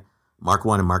GTI. Mark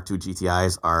 1 and Mark 2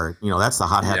 GTIs are, that's the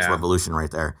hot hatch revolution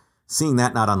right there. Seeing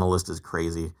that not on the list is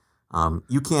crazy.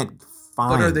 You can't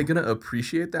find... But are they going to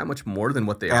appreciate that much more than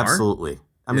what they are? Absolutely.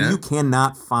 I mean, you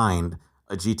cannot find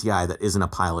a GTI that isn't a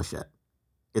pile of shit.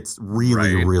 It's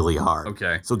really, really hard.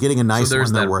 Okay. So getting a nice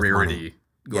one that's worth money.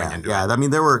 Yeah. I mean,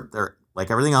 they're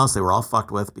like everything else, they were all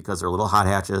fucked with because they're little hot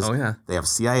hatches. Oh, yeah. They have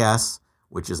CIS,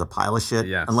 which is a pile of shit.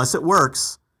 Yes. Unless it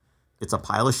works, it's a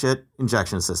pile of shit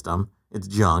injection system. It's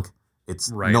junk.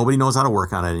 Nobody knows how to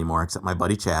work on it anymore except my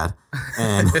buddy Chad.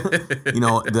 And,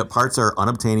 the parts are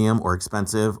unobtainium or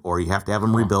expensive, or you have to have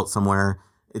them rebuilt somewhere.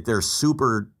 They're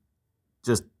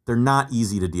they're not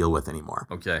easy to deal with anymore.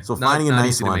 Okay. So finding a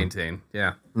nice one. Not easy to maintain.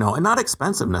 Yeah. No, and not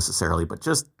expensive necessarily, but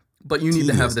just... But you need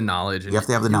to have the knowledge. You have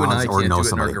to have the knowledge or know somebody. You can't do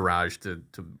it in our garage to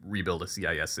rebuild a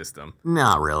CIS system.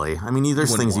 Not really. I mean,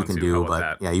 there's things you can do,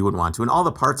 but you wouldn't want to. And all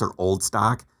the parts are old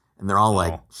stock, and they're all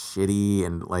shitty,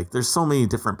 and there's so many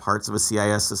different parts of a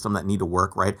CIS system that need to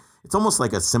work right. It's almost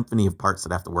like a symphony of parts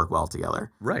that have to work well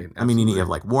together. Right. Absolutely. I mean, you need to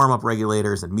have warm-up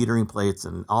regulators and metering plates,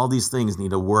 and all these things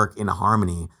need to work in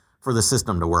harmony for the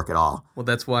system to work at all. Well,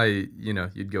 that's why,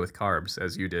 you'd go with carbs,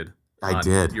 as you did. I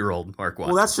did. Your old Mark 1.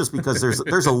 Well, that's just because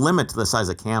there's a limit to the size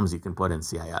of cams you can put in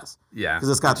CIS. Yeah. Because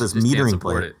it's got this metering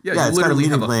plate. Yeah, you literally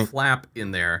have a flap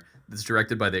in there that's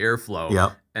directed by the airflow.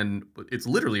 Yep. And it's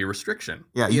literally a restriction.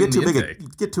 Yeah, you get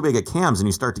too big at cams and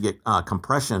you start to get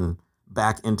compression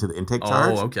back into the intake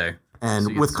charge. Oh, okay. And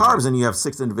so with carbs and you have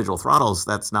 6 individual throttles,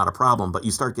 that's not a problem. But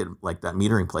you start getting that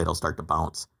metering plate will start to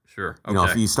bounce. Sure.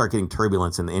 Okay. If you start getting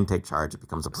turbulence in the intake charge, it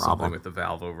becomes a problem. Something with the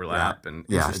valve overlap and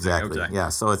exactly. Okay. Yeah,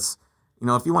 so it's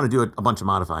if you want to do a bunch of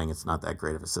modifying, it's not that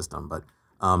great of a system. But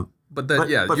your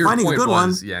finding point a good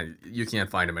one, you can't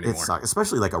find them anymore. It sucks,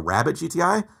 especially like a Rabbit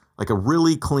GTI, like a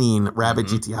really clean Rabbit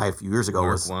GTI a few years ago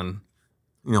Mark was $1.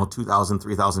 $2,000,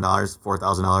 $3,000,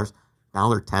 $4,000. Now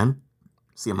they're $10,000.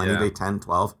 See them on eBay, $10,000,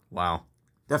 $12,000. Wow.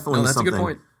 Definitely that's something. a good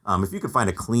point. If you could find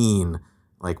a clean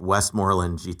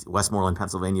Westmoreland,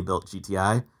 Pennsylvania built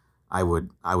GTI, I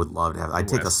would love to have. I'd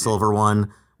take a silver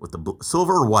one with the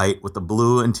silver or white with the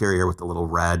blue interior with the little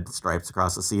red stripes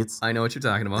across the seats. I know what you're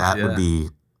talking about. That would be.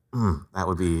 I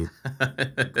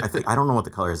don't know what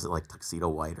the color is. Is it like tuxedo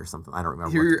white or something? I don't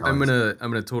remember. Here, what the color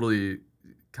I'm gonna totally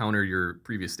counter your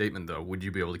previous statement though. Would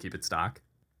you be able to keep it stock?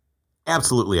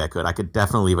 Absolutely, I could. I could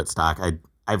definitely leave it stock.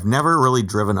 I've never really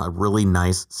driven a really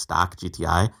nice stock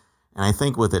GTI, and I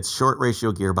think with its short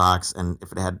ratio gearbox and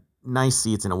if it had nice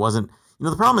seats and it wasn't,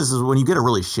 the problem is when you get a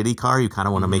really shitty car, you kind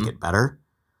of want to make it better.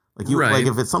 Like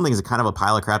if it's something is kind of a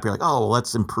pile of crap, you're like, oh, well,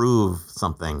 let's improve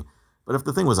something. But if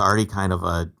the thing was already kind of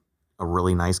a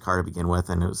really nice car to begin with,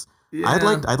 and it was,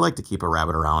 I'd like to keep a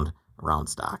Rabbit around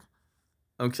stock.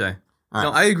 Okay. Right.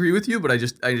 No, I agree with you, but I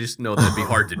just know that'd be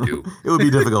hard to do. It would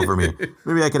be difficult for me.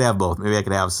 Maybe I could have both. Maybe I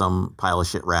could have some pile of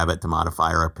shit Rabbit to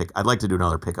modify, or I'd like to do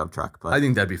another pickup truck. But I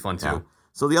think that'd be fun too. Yeah.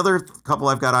 So the other couple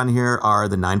I've got on here are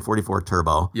the 944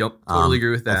 Turbo. Yep, totally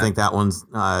agree with that. I think that one's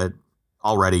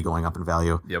already going up in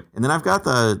value. Yep. And then I've got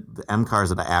the M cars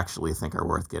that I actually think are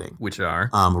worth getting. Which are?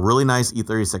 A really nice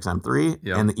E36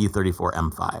 M3 and the E34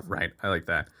 M5. Right, I like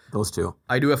that. Those two.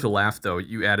 I do have to laugh, though.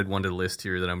 You added one to the list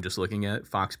here that I'm just looking at,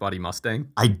 Fox Body Mustang.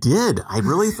 I did. I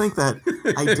really think that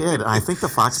I did. I think the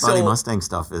Fox Body Mustang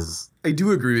stuff is... I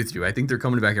do agree with you. I think they're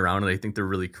coming back around, and I think they're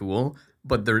really cool,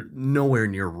 but they're nowhere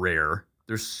near rare.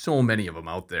 There's so many of them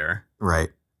out there.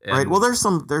 Right. Right. Well, there's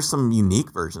some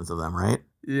unique versions of them, right?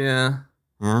 Yeah.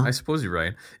 Yeah. I suppose you're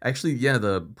right. Actually, yeah,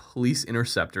 the Police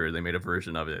Interceptor, they made a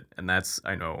version of it, and that's,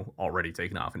 I know, already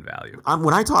taken off in value.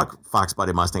 When I talk Fox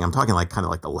Body Mustang, I'm talking kind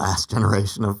of the last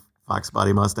generation of Fox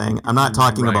Body Mustang. I'm not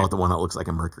talking about the one that looks like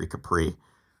a Mercury Capri.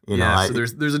 So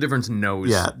there's a different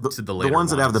nose to the later the ones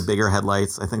that have the bigger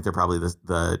headlights. I think they're probably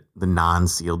the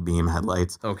non-sealed beam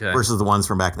headlights. Okay. Versus the ones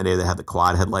from back in the day that had the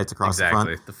quad headlights across the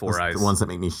front. Exactly, the four eyes. The ones that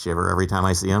make me shiver every time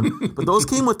I see them. But those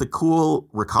came with the cool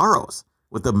Recaros.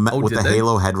 With the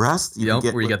halo headrest,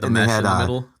 where you get the mesh in the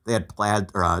middle. They had plaid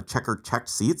or checked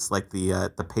seats like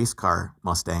the pace car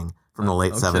Mustang from the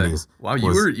late 70s. Wow,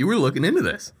 you were looking into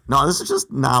this. No, this is just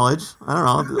knowledge. I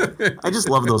don't know. I just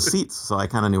love those seats, so I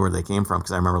kind of knew where they came from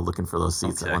because I remember looking for those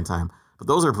seats at one time. But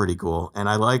those are pretty cool, and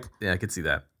I like. Yeah, I could see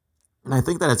that. And I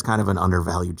think that it's kind of an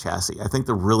undervalued chassis. I think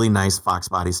the really nice Fox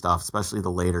Body stuff, especially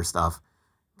the later stuff,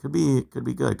 could be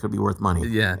good. Could be worth money.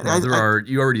 Yeah,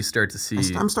 you already start to see.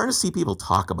 I'm starting to see people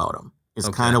talk about them. It's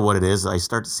kind of what it is. I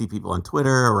start to see people on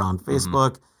Twitter or on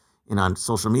Facebook and on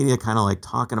social media kind of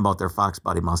talking about their Fox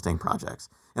Body Mustang projects.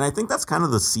 And I think that's kind of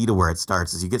the seed of where it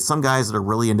starts is you get some guys that are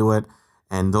really into it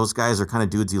And those guys are kind of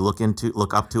dudes you look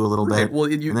up to a little bit. Well,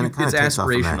 it's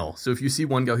aspirational. So if you see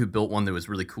one guy who built one that was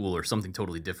really cool or something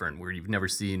totally different, where you've never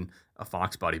seen a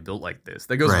Fox body built like this,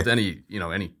 that goes with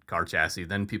any car chassis.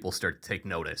 Then people start to take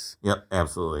notice. Yep,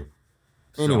 absolutely.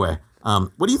 Anyway,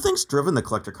 what do you think's driven the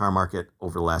collector car market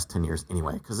over the last 10 years?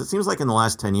 Anyway, because it seems like in the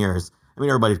last 10 years, I mean,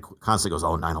 everybody constantly goes,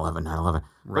 "Oh, 911, 911,"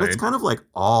 but it's kind of like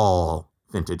all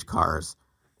vintage cars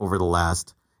over the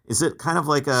last. Is it kind of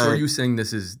like a... So are you saying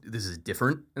this is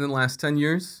different in the last 10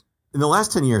 years? In the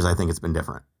last 10 years, I think it's been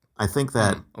different. I think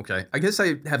that... Okay. I guess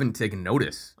I haven't taken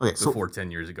notice before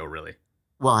 10 years ago, really.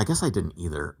 Well, I guess I didn't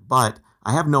either. But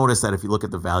I have noticed that if you look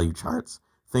at the value charts,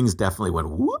 things definitely went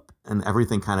whoop, and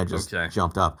everything kind of just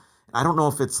jumped up. I don't know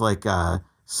if it's like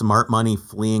smart money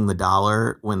fleeing the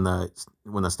dollar when the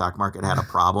stock market had a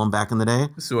problem back in the day.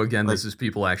 So again, this is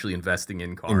people actually investing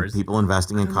in cars. People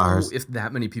investing in cars. I don't know if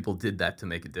that many people did that to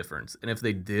make a difference. And if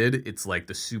they did, it's like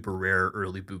the super rare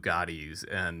early Bugattis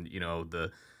and,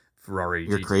 the Ferrari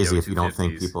You're GTO crazy if you don't 250s.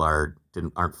 think people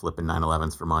aren't flipping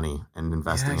 911s for money and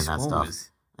investing in that stuff.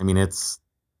 I mean, it's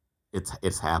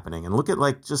happening. And look at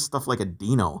like just stuff like a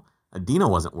Dino. A Dino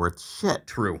wasn't worth shit.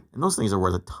 True. And those things are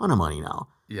worth a ton of money now.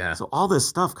 Yeah. So all this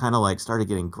stuff kind of like started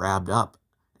getting grabbed up,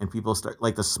 and people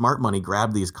like the smart money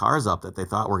grabbed these cars up that they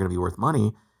thought were going to be worth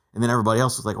money. And then everybody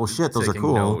else was like, "Oh shit, those are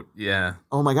cool." Note. Yeah.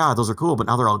 Oh my God, those are cool. But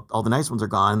now all the nice ones are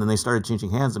gone. And then they started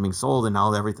changing hands and being sold. And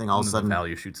now everything all of a sudden the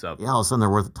value shoots up. Yeah. All of a sudden they're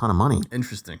worth a ton of money.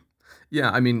 Interesting.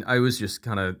 Yeah. I mean, I was just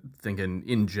kind of thinking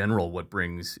in general, what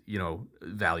brings,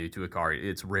 value to a car.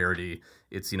 It's rarity.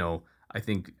 It's, I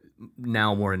think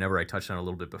now more than ever, I touched on it a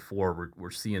little bit before, we're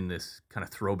seeing this kind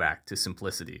of throwback to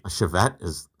simplicity. A Chevette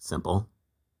is simple.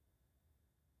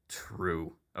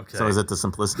 True. Okay. So is it the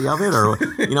simplicity of it? Or,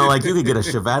 like you could get a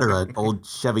Chevette or an old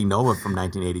Chevy Nova from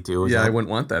 1982. I wouldn't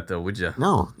want that though, would you?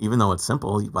 No, even though it's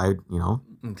simple, you buy,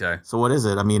 Okay. So what is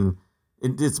it? I mean,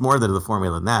 it's more than the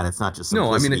formula than that. It's not just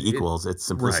simplicity equals, it's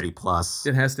simplicity plus.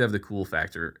 It has to have the cool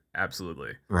factor.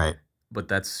 Absolutely. Right. But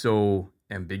that's so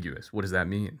ambiguous. What does that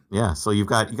mean? Yeah. So you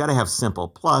got to have simple,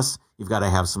 plus you've got to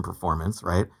have some performance,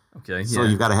 right? Okay. So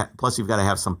you've got to plus you've got to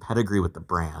have some pedigree with the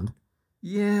brand.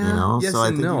 Yeah. Yes, so I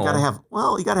think you got to have.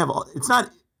 Well, you got to have. It's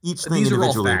not each thing These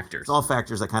individually. Are all factors. It's all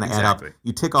factors that kind of add up.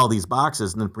 You tick all these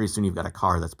boxes, and then pretty soon you've got a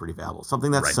car that's pretty valuable.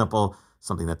 Something that's simple,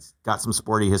 something that's got some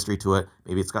sporty history to it.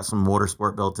 Maybe it's got some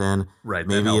motorsport built in. Right.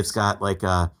 Maybe it's got like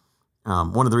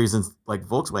one of the reasons like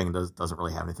Volkswagen doesn't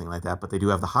really have anything like that, but they do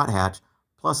have the hot hatch.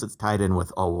 Plus, it's tied in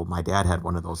with, my dad had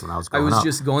one of those when I was growing up. I was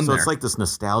just going there. So it's like this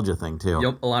nostalgia thing, too.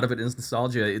 Yep, a lot of it is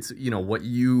nostalgia. It's, what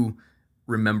you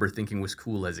remember thinking was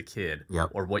cool as a kid.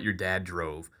 Yep. Or what your dad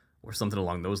drove or something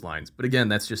along those lines. But again,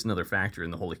 that's just another factor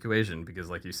in the whole equation because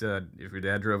like you said, if your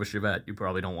dad drove a Chevette, you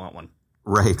probably don't want one.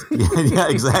 Right. Yeah,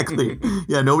 exactly.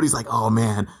 Yeah, nobody's like, "Oh,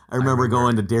 man, I remember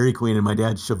going to Dairy Queen and my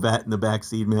dad's Chevette in the back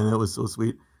seat. Man, that was so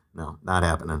sweet." No, not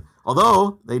happening.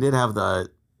 Although, they did have the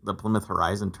Plymouth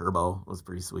Horizon Turbo was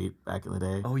pretty sweet back in the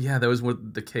day. Oh, yeah. That was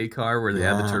the K car where they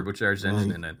had the turbocharged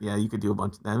engine in it. Yeah, you could do a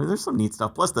bunch. I mean, there's some neat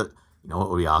stuff. Plus,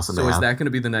 what would be awesome So is that going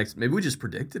to be the next? Maybe we just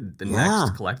predicted the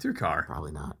next collector car.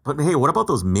 Probably not. But, hey, what about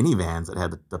those minivans that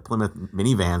had the Plymouth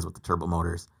minivans with the turbo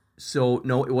motors? So,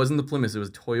 no, it wasn't the Plymouth. It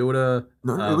was Toyota.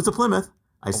 No, it was a Plymouth.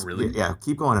 Really? Yeah,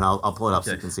 keep going and I'll pull it up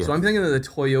so you can see it. So I'm thinking of the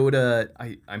Toyota.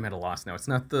 I'm at a loss now. It's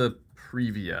not the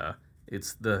Previa.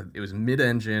 It was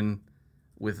mid-engine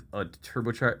with a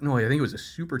turbocharged. No, I think it was a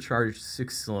supercharged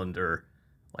 6-cylinder,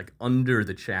 like under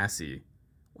the chassis.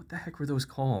 What the heck were those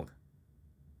called?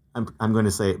 I'm going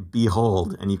to say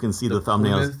Behold, and you can see the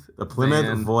thumbnails. The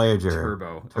Plymouth Voyager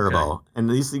Turbo. Okay. And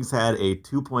these things had a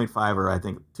 2.5 or I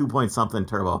think 2 point something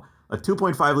turbo. A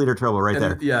 2.5 liter turbo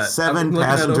there. Yeah, 7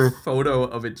 passenger. At a photo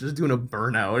of it just doing a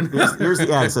burnout.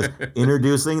 It says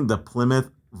introducing the Plymouth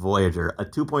Voyager, a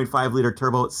 2.5 liter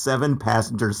turbo,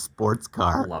 7-passenger sports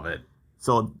car. Love it.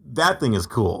 So that thing is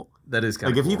cool. That is kind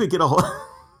of cool. If you could get a whole.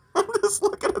 I'm just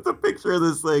looking at the picture of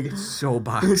this thing. It's so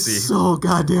boxy. It's so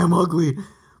goddamn ugly.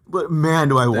 But man,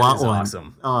 do I want one.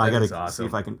 Awesome. Oh, I got to see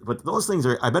if I can. But those things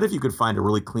I bet if you could find a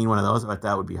really clean one of those, I bet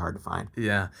that would be hard to find.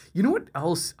 Yeah. You know what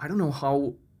else? I don't know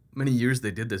how many years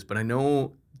they did this, but I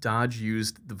know Dodge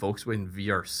used the Volkswagen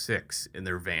VR6 in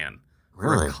their van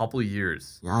for a couple of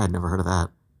years. Yeah, I had never heard of that.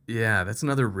 Yeah, that's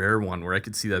another rare one where I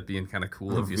could see that being kind of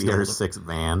cool. A VR6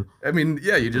 van. I mean,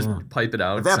 yeah, you just pipe it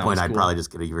out. At that point, I'd probably just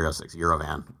get a VR6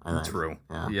 Eurovan. True.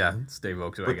 Yeah, stay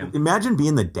Volkswagen. But imagine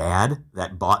being the dad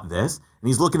that bought this, and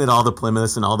he's looking at all the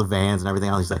Plymouths and all the vans and everything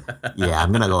else. He's like, "Yeah,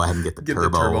 I'm gonna go ahead and get the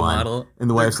turbo one." Model. And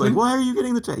the wife's like, "Why are you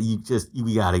getting the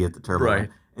you got to get the turbo one."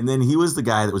 And then he was the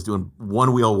guy that was doing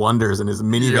one-wheel wonders in his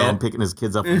minivan, picking his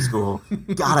kids up from school.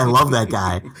 God, I love that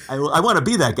guy. I want to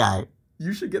be that guy.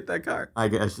 You should get that car. I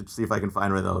should see if I can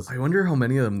find one of those. I wonder how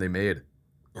many of them they made.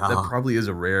 That probably is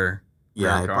a rare.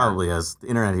 Yeah, it probably is. The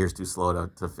internet here is too slow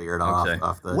to figure it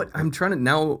off the. What I'm trying to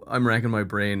now, I'm racking my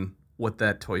brain what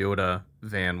that Toyota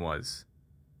van was.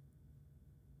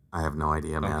 I have no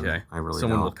idea, man. Okay, I really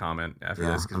someone don't. will comment after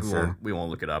this because we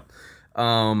won't look it up.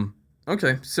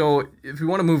 Okay, so if we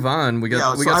want to move on, we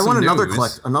got some I want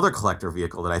news. another collector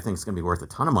vehicle that I think is going to be worth a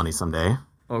ton of money someday.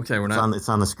 Okay, It's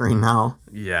on the screen now.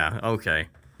 Yeah. Okay.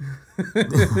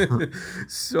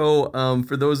 So,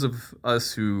 for those of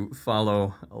us who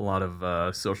follow a lot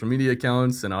of social media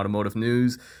accounts and automotive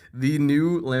news, the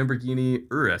new Lamborghini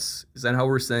Urus, is that how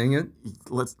we're saying it?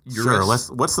 What's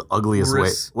the ugliest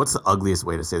Urus. way? What's the ugliest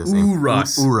way to say this name?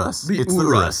 Urus. Urus. It's the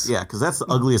Urus. Yeah, because that's the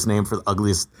ugliest name for the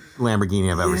ugliest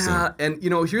Lamborghini I've ever seen. Yeah, and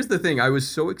here's the thing. I was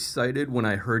so excited when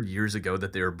I heard years ago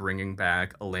that they were bringing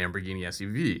back a Lamborghini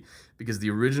SUV because the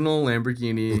original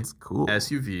Lamborghini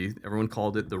SUV, everyone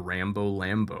called it the Rambo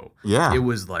Lambo. Yeah, it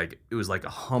was like a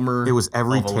Hummer. It was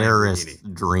every terrorist's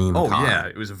dream. Oh car. yeah,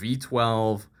 it was a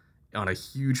V12 on a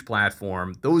huge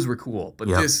platform. Those were cool, but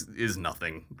this is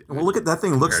nothing. Well, look at that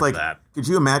thing. Looks like that. Could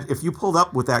you imagine if you pulled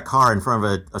up with that car in front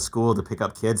of a school to pick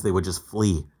up kids? They would just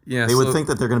flee. Yeah, they would think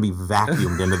that they're going to be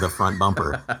vacuumed into the front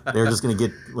bumper. They're just going to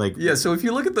get like. Yeah, so if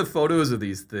you look at the photos of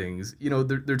these things,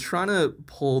 they're trying to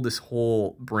pull this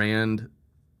whole brand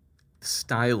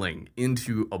styling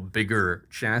into a bigger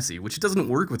chassis, which doesn't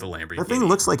work with a Lamborghini. The thing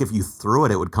looks like if you threw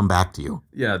it, it would come back to you.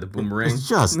 Yeah, the boomerang. It's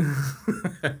just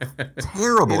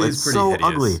terrible. It's so hideous.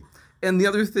 Ugly. And the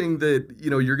other thing that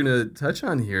you're gonna touch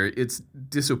on here, it's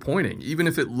disappointing. Even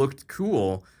if it looked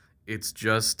cool, it's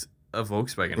just a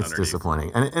Volkswagen. It's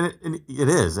disappointing, and it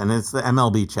is, and it's the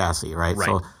MLB chassis, right?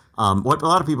 So, what a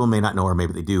lot of people may not know, or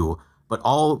maybe they do. But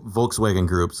all Volkswagen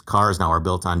Group's cars now are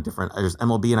built on different. There's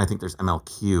MLB and I think there's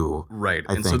MLQ. Right,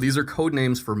 so these are code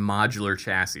names for modular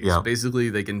chassis. Yep. Basically,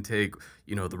 they can take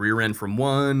the rear end from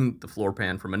one, the floor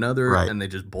pan from another, and they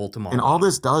just bolt them all. And all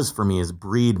this does for me is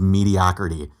breed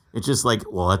mediocrity. It's just like,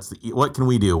 well, what can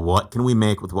we do? What can we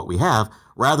make with what we have?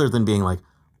 Rather than being like,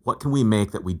 what can we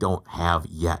make that we don't have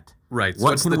yet? Right. So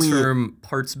it's the term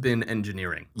parts bin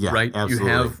engineering. Yeah, right. Absolutely.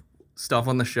 You have stuff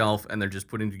on the shelf and they're just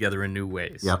putting together in new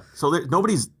ways. Yep. So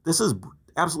this is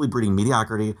absolutely breeding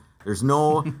mediocrity. There's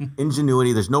no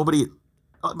ingenuity. There's nobody.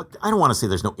 I don't want to say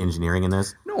there's no engineering in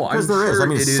this. No, because there is. I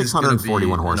mean, it's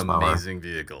 641 horsepower. An amazing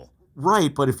vehicle.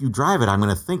 Right, but if you drive it, I'm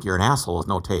going to think you're an asshole with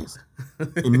no taste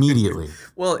immediately.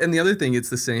 Well, and the other thing, it's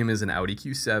the same as an Audi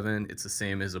Q7. It's the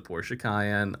same as a Porsche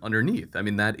Cayenne underneath. I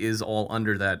mean, that is all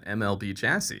under that MLB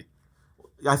chassis.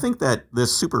 I think that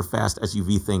this super fast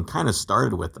SUV thing kind of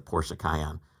started with the Porsche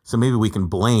Cayenne, so maybe we can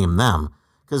blame them.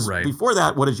 Because before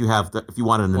that, what did you have? If you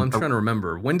wanted, I'm trying to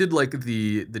remember. When did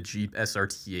the Jeep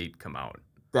SRT8 come out?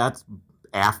 That's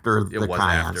after the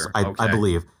Cayennes, I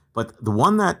believe. But the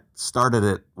one that started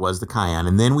it was the Cayenne,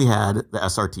 and then we had the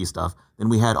SRT stuff. Then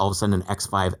we had all of a sudden an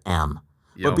X5M.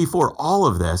 Yep. But before all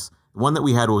of this, the one that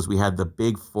we had the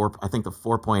big the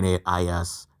 4.8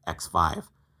 IS X5.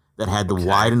 That had the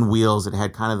widened wheels. It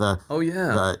had kind of the I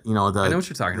know what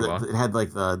you're talking about. It had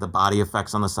like the body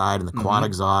effects on the side and the quad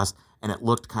exhaust, and it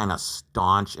looked kind of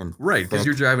staunch and because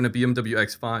you're driving a BMW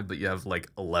X5, but you have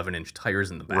like 11-inch tires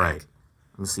in the back. Right.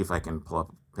 Let me see if I can pull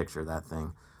up a picture of that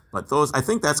thing. But I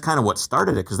think that's kind of what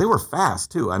started it because they were fast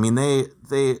too. I mean, they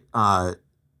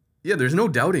there's no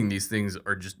doubting these things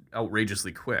are just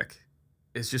outrageously quick.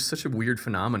 It's just such a weird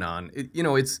phenomenon. It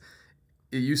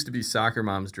used to be soccer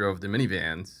moms drove the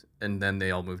minivans, and then they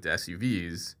all moved to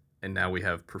SUVs, and now we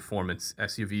have performance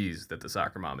SUVs that the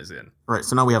soccer mom is in. Right.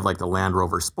 So now we have like the Land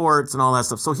Rover Sports and all that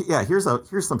stuff. So yeah, here's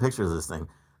some pictures of this thing.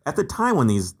 At the time when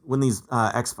these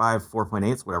X5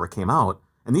 4.8s whatever came out,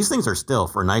 and these things are still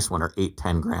for a nice one are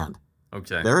 $8-10 grand.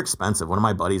 Okay. They're expensive. One of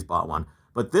my buddies bought one,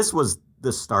 but this was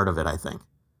the start of it, I think.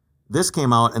 This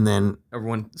came out, and then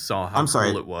everyone saw how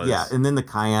cool it was. Yeah, and then the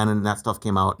Cayenne and that stuff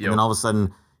came out, and then all of a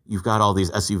sudden you've got all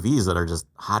these SUVs that are just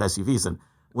hot SUVs, and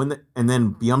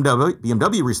then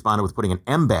BMW responded with putting an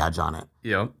M badge on it.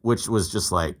 Yeah, which was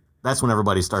just like that's when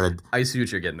everybody started. I see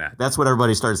what you're getting at. That's what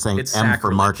everybody started saying. It's M sacrilege.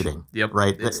 For marketing. Yep,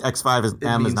 right. X5 is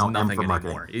M is now M for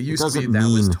marketing. Anymore. It used to be that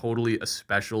was totally a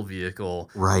special vehicle.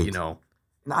 Right.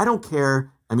 And I don't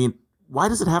care. I mean, why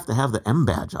does it have to have the M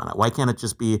badge on it? Why can't it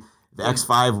just be the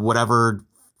X5 whatever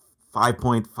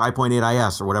 5.8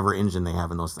 IS or whatever engine they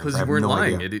have in those things? Because you weren't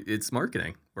lying. It's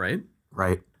marketing, right?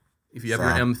 Right. If you have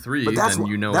your M3, then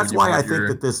you know. That's why I think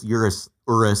that this Urus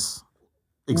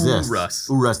exists.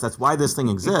 Urus. That's why this thing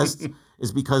exists.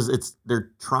 Is because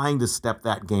they're trying to step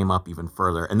that game up even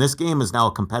further. And this game is now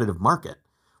a competitive market.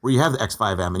 where you have the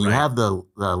X5M and you have the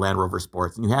Land Rover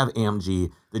Sports and you have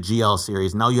AMG, the GL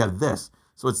series. Now you have this.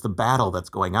 So it's the battle that's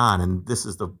going on, and this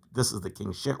is the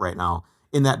king shit right now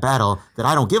in that battle that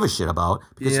I don't give a shit about,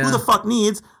 because who the fuck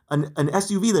needs an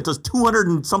SUV that does 200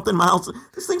 and something miles?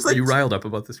 This thing's like... Are you riled up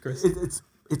about this, Chris? It's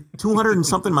 200 and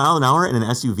something mile an hour in an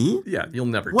SUV? Yeah, you'll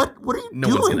never... What are you doing? No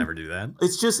one's going to ever do that.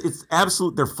 It's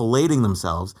absolute... They're filleting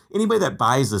themselves. Anybody that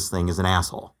buys this thing is an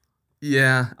asshole.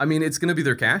 Yeah, I mean, it's going to be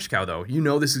their cash cow, though. You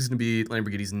know this is going to be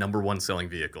Lamborghini's #1 selling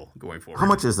vehicle going forward. How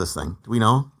much is this thing? Do we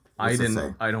know? I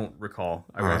don't recall.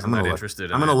 I wasn't that interested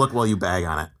in it. I'm going to look while you bag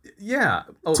on it. Yeah.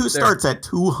 Starts at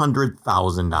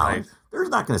 $200,000. Right. They're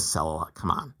not going to sell a lot. Come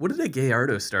on. What did a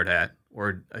Gallardo start at?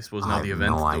 Or I suppose now the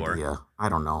event door. I have no idea. I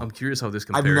don't know. I'm curious how this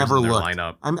compares I've never in their looked.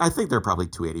 lineup. I think they're probably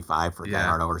 $285 for a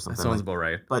Gallardo or something. That sounds about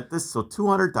right. But this, so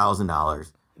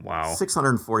 $200,000. Wow.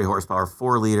 640 horsepower,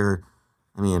 4-liter.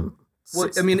 I mean... Well,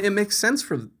 I mean, it makes sense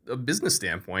from a business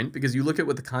standpoint, because you look at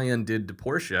what the Cayenne did to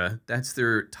Porsche. That's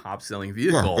their top-selling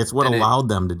vehicle. Yeah, it's what allowed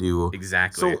them to do.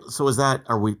 Exactly. So is that?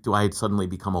 Do I suddenly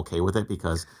become okay with it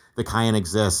because the Cayenne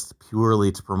exists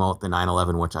purely to promote the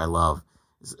 911, which I love?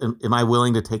 Am I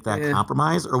willing to take that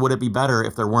compromise, or would it be better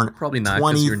if there weren't probably not,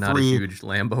 because you're not a huge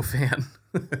Lambo fan?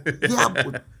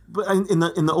 Yeah, but in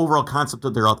the overall concept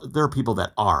of there are people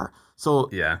that are. So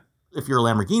yeah. If you're a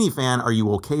Lamborghini fan, are you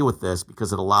okay with this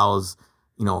because it allows,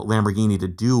 Lamborghini to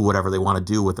do whatever they want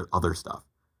to do with their other stuff?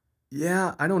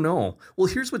 Yeah, I don't know. Well,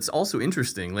 here's what's also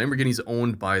interesting. Lamborghini's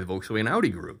owned by the Volkswagen Audi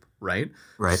group, right?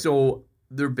 Right. So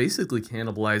they're basically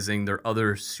cannibalizing their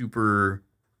other super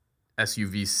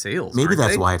SUV sales. Maybe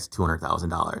that's why it's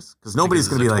 $200,000, because nobody's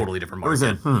going to be like, totally different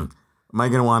market. Am I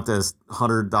going to want this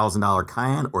 $100,000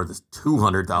 Cayenne or this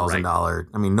 $200,000? Right.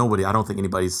 I mean, I don't think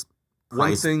anybody's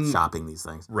shopping these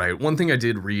things. Right. One thing I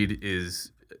did read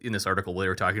is in this article where they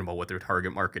were talking about what their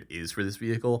target market is for this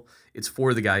vehicle. It's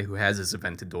for the guy who has his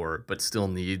Aventador but still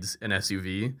needs an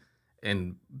SUV.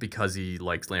 And because he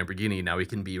likes Lamborghini, now he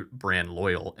can be brand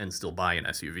loyal and still buy an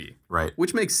SUV. Right.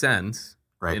 Which makes sense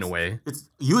in a way. It's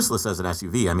useless as an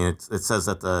SUV. I mean, it says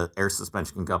that the air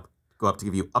suspension can go up to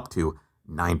give you up to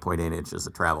 9.8 inches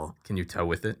of travel. Can you tow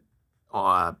with it?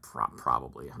 Oh,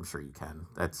 probably. I'm sure you can.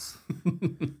 That's...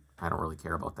 I don't really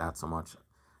care about that so much,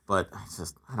 but it's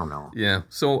just, I don't know. Yeah,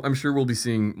 so I'm sure we'll be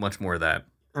seeing much more of that.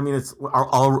 I mean,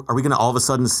 are we going to all of a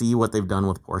sudden see what they've done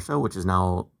with Porsche, which is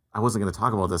now, I wasn't going to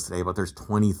talk about this today, but there's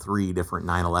 23 different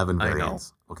 911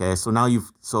 variants. I know. Okay, so now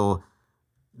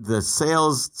the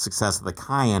sales success of the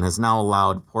Cayenne has now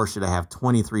allowed Porsche to have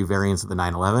 23 variants of the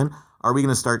 911. Are we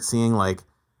going to start seeing like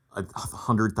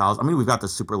 100,000? I mean, we've got the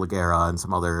Superleggera and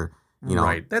some other...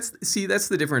 Right. That's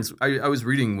the difference. I was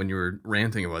reading when you were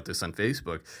ranting about this on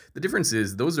Facebook. The difference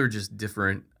is those are just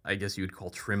different, I guess you would call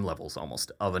trim levels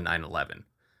almost of a 911,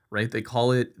 right? They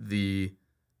call it the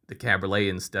Cabriolet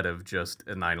instead of just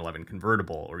a 911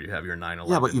 convertible, or you have your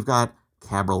 911. Yeah, but you've got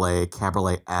Cabriolet,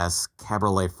 Cabriolet S,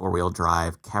 Cabriolet 4-wheel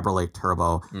drive, Cabriolet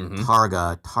Turbo,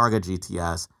 Targa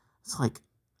GTS. It's like...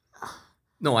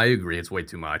 No, I agree. It's way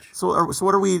too much. So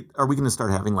what are we going to start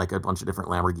having like a bunch of different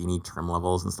Lamborghini trim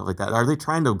levels and stuff like that? Are they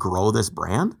trying to grow this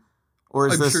brand? Or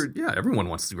is this... sure, yeah, everyone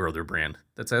wants to grow their brand.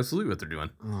 That's absolutely what they're doing.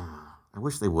 I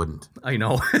wish they wouldn't. I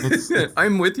know.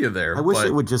 I'm with you there. I wish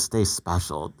it would just stay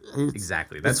special.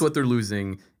 Exactly. That's what they're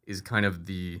losing, is kind of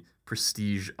the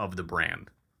prestige of the brand.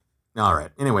 All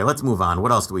right. Anyway, let's move on.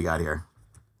 What else do we got here?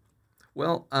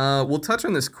 Well, we'll touch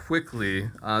on this quickly.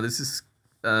 This is...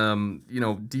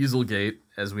 Dieselgate,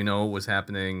 as we know, was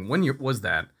happening. When year was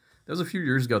that? That was a few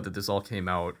years ago that this all came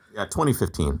out. Yeah,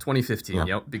 2015. 2015,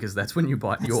 yep, because that's when you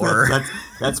bought your...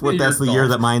 that's the year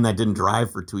that didn't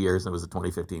drive for 2 years. It was a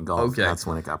 2015 Golf. Okay. That's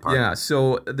when it got parked. Yeah,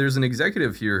 so there's an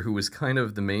executive here who was kind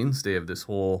of the mainstay of this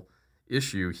whole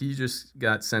issue. He just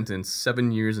got sentenced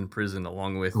 7 years in prison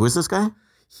along with... Who is this guy?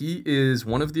 He is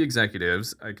one of the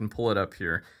executives. I can pull it up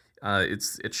here.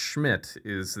 It's Schmidt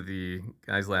is the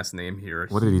guy's last name here.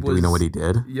 What did he do? Do we know what he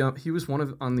did? Yeah, he was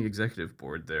on the executive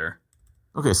board there.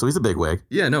 Okay, so he's a bigwig.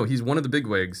 Yeah, no, he's one of the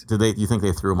bigwigs. You think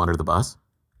they threw him under the bus?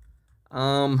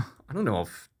 I don't know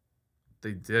if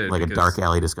they did. Like a dark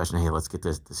alley discussion. Hey, let's get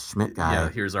this Schmidt guy. Yeah,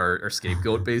 here's our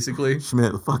scapegoat, basically.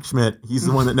 Fuck Schmidt. He's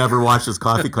the one that never washed his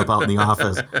coffee cup out in the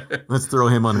office. Let's throw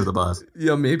him under the bus.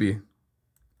 Yeah, maybe.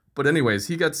 But anyways,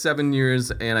 he got 7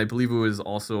 years, and I believe it was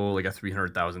also like a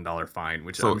 $300,000 fine,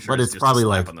 which I'm sure is just a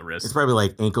slap on the wrist. It's probably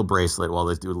like ankle bracelet while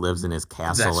this dude lives in his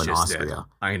castle in Austria.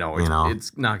 I know.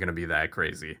 It's not going to be that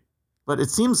crazy. But it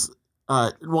seems,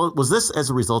 was this as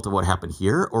a result of what happened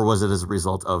here, or was it as a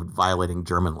result of violating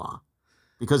German law?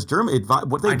 Because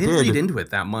I didn't read into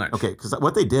it that much. Okay, because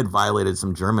what they did violated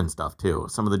some German stuff too.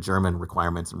 Some of the German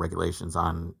requirements and regulations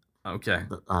on Okay.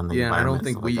 On the yeah, I don't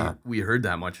think like we heard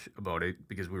that much about it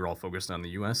because we were all focused on the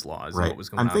U.S. laws right. and what was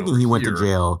going I'm on thinking over he went here. to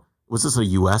jail. Was this a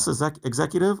U.S.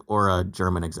 executive or a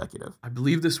German executive? I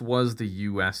believe this was the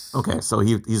U.S. Okay, so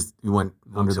he went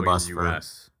under the bus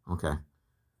US. Okay.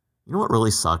 You know what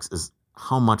really sucks is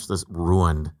how much this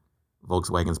ruined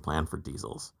Volkswagen's plan for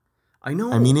diesels. I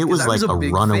know. I mean, it was like a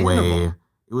runaway.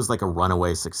 It was like a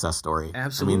runaway success story.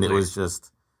 Absolutely. I mean, it was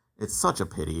just. It's such a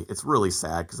pity. It's really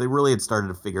sad because they really had started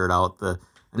to figure it out. They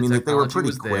were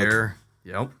pretty quick. There.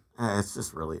 Yep.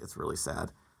 It's really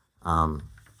sad.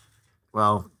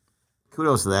 Well,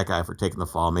 kudos to that guy for taking the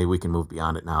fall. Maybe we can move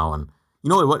beyond it now. And you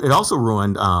know what? It also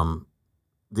ruined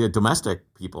the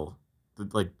domestic people.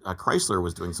 Like Chrysler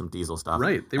was doing some diesel stuff.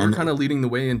 Right. They were kind of leading the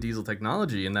way in diesel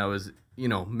technology, and that was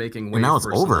making way. And now it's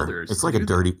for over. Others it's like a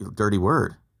dirty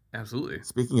word. Absolutely.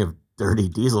 Speaking of dirty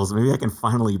diesels, maybe I can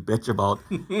finally bitch about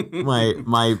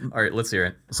my. All right, let's hear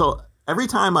it. So every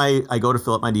time I go to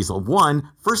fill up my diesel,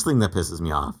 first thing that pisses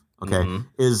me off, okay,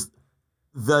 is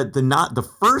the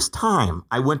first time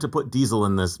I went to put diesel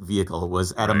in this vehicle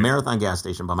was at a Marathon gas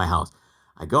station by my house.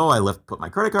 I go, put my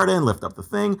credit card in, lift up the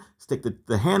thing, stick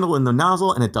the handle in the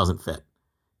nozzle, and it doesn't fit.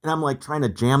 And I'm like trying to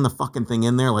jam the fucking thing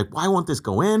in there, like, why won't this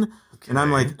go in? Okay. And I'm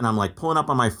like pulling up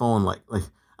on my phone, like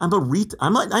I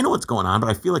know what's going on, but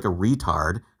I feel like a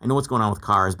retard. I know what's going on with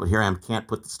cars, but here I am, can't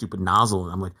put the stupid nozzle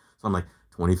in. I'm like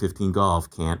 2015 Golf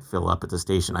can't fill up at the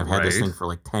station. I've had this thing for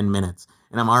like 10 minutes,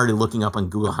 and I'm already looking up on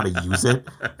Google how to use it.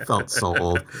 Felt so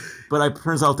old. But it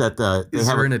turns out that Is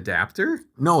there an adapter?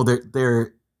 No,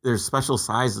 there's special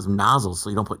sizes of nozzles, so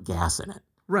you don't put gas in it.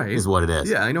 Right. Is what it is.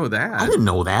 Yeah, I know that. I didn't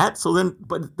know that.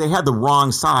 But they had the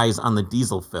wrong size on the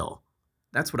diesel fill.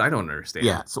 That's what I don't understand.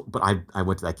 Yeah. But I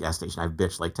went to that gas station. I've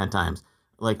bitched like 10 times.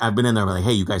 Like I've been in there. I'm like,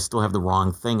 hey, you guys still have the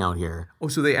wrong thing out here. Oh,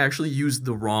 so they actually used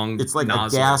the wrong. It's like a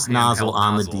gas nozzle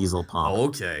on the diesel pump. Oh,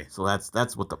 okay. So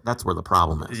that's where the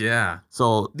problem is. Yeah.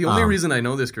 So the only reason I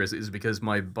know this, Chris, is because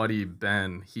my buddy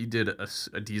Ben, he did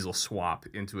a diesel swap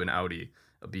into an Audi,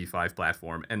 a B5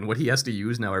 platform, and what he has to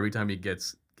use now every time he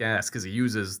gets gas, because he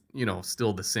uses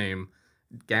still the same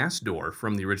gas door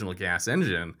from the original gas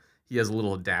engine. He has a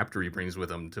little adapter he brings with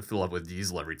him to fill up with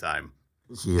diesel every time.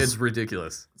 Jeez. It's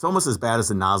ridiculous. It's almost as bad as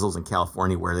the nozzles in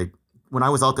California, where when I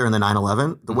was out there in the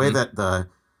 911, the way that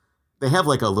they have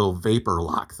like a little vapor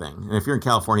lock thing. And if you're in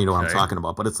California, you know what I'm talking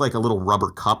about. But it's like a little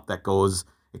rubber cup that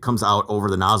it comes out over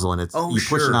the nozzle, and you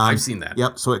push it on. I've seen that.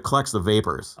 Yep. So it collects the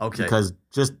vapors. Okay. Because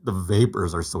just the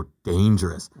vapors are so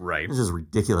dangerous. Right. It's just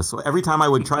ridiculous. So every time I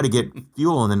would try to get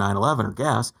fuel in the 911 or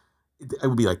gas, it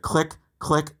would be like click,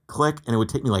 click, click, and it would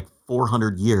take me like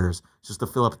 400 years just to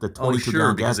fill up the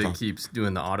 22-gallon gas tank. Because it keeps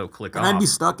doing the auto click off. And I'd be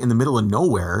stuck in the middle of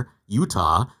nowhere,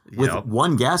 Utah, with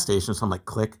one gas station. So I'm like,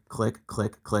 click, click,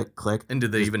 click, click, click. And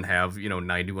did they even have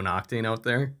 91 octane out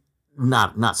there?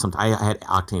 Not sometimes. I had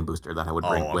octane booster that I would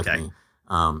bring with me.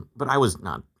 But I was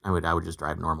not. I would just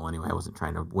drive normal anyway. I wasn't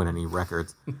trying to win any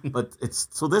records. But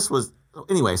this was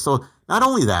anyway. So not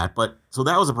only that, but so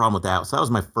that was a problem with that. So that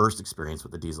was my first experience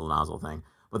with the diesel nozzle thing.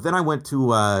 But then I went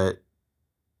to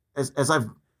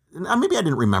maybe I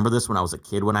didn't remember this when I was a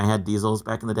kid when I had diesels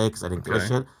back in the day because I didn't give a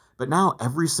shit. But now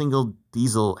every single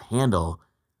diesel handle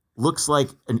looks like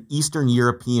an Eastern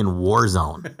European war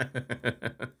zone.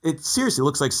 It seriously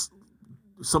looks like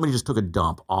somebody just took a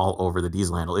dump all over the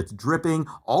diesel handle. It's dripping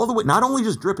all the way, not only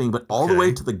just dripping, but all the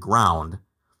way to the ground.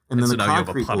 And then the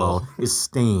concrete below is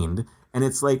stained. And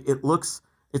it's like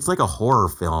it's like a horror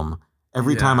film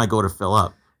every time I go to fill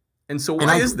up. And so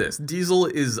why is this? Diesel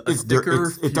is a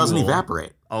thicker fuel. It doesn't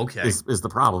evaporate. Okay. Is the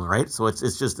problem, right? So it's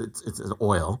an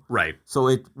oil. Right. So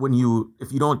if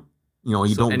you don't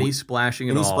any splashing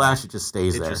at all. Any splash, it just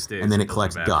stays there. And then it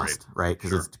collects dust, right?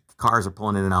 Because cars are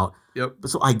pulling in and out. Yep.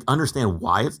 So I understand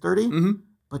why it's dirty,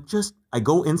 but I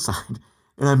go inside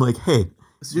and I'm like, hey.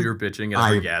 So you're bitching at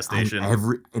every gas station.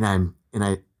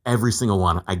 Every single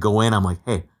one. I go in, I'm like,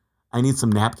 hey, I need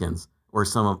some napkins or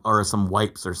some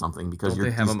wipes or something because Don't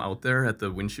they have them out there at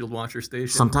the windshield washer station?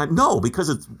 Sometimes no, because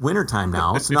it's wintertime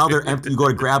now. So now they're empty. You go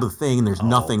to grab the thing and there's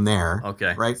nothing there.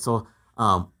 Okay. Right. So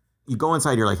you go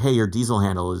inside, you're like, hey, your diesel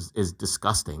handle is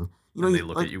disgusting. And they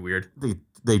look at you weird.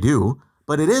 They do,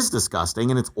 but it is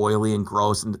disgusting and it's oily and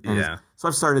gross and so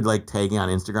I've started like tagging on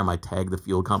Instagram. I tag the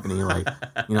fuel company like,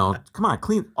 come on,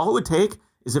 clean. All it would take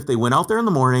is if they went out there in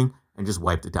the morning and just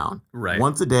wiped it down. Right.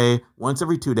 Once a day, once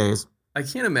every 2 days. I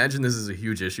can't imagine this is a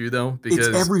huge issue though, because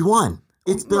it's everyone.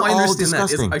 They're all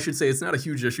disgusting. I should say it's not a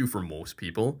huge issue for most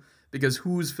people because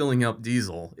who's filling up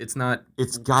diesel? It's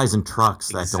guys in trucks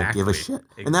that don't give a shit.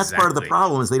 And that's part of the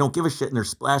problem is they don't give a shit and they're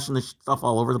splashing the stuff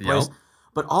all over the place.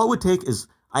 But all it would take is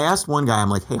I asked one guy, I'm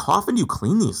like, hey, how often do you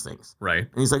clean these things? Right.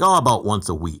 And he's like, oh, about once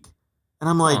a week. And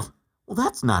I'm like, well,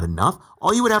 that's not enough.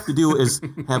 All you would have to do is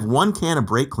have one can of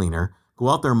brake cleaner, go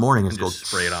out there in the morning and just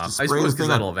spray it off. I suppose because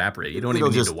that'll evaporate. You don't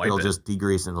even need to wipe it. It'll just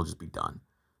degrease and it'll just be done.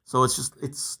 So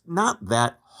it's not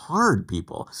that hard,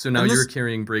 people. So now you're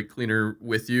carrying brake cleaner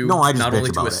with you? No, I just not bitch only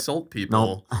about to it. Assault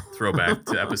people, throwback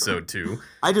to episode 2.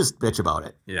 I just bitch about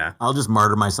it. Yeah. I'll just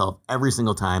martyr myself every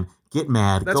single time, get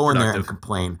mad, go in there and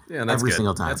complain every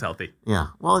single time. That's healthy. Yeah.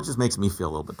 Well, it just makes me feel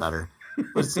a little bit better.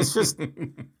 But it's just,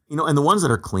 and the ones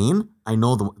that are clean, I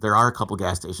know there are a couple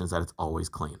gas stations that it's always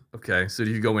clean. Okay. So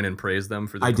do you go in and praise them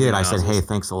for the I did. I said, hey,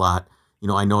 thanks a lot.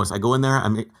 I noticed I go in there. I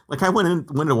mean, like I went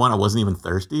into one. I wasn't even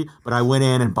thirsty, but I went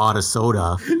in and bought a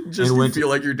soda. Just and feel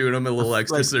like you're doing them a little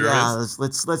extra service. Yeah,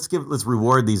 let's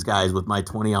reward these guys with my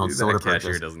 20-ounce soda purchase.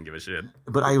 Cashier doesn't give a shit.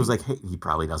 But I was like, hey, he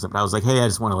probably doesn't. But I was like, hey, I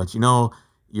just want to let you know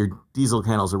your diesel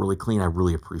candles are really clean. I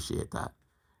really appreciate that.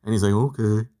 And he's like,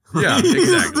 okay. Yeah,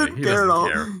 exactly. He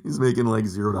doesn't care. He's making like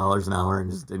 $0 an hour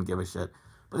and just didn't give a shit.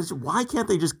 But why can't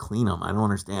they just clean them? I don't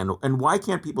understand. And why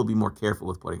can't people be more careful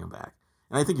with putting them back?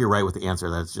 And I think you're right with the answer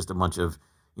that it's just a bunch of,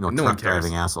 truck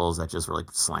driving assholes that just really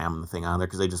slam the thing on there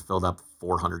because they just filled up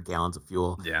 400 gallons of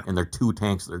fuel in their 2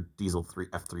 tanks of their diesel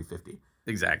F350.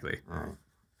 Exactly. All right.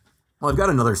 Well, I've got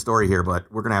another story here, but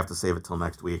we're going to have to save it till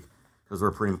next week because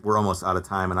we're almost out of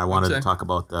time, and I wanted to talk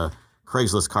about the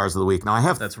Craigslist cars of the week. Now,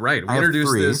 That's right. We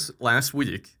introduced this last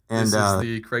week. And this is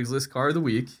the Craigslist car of the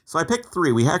week. So I picked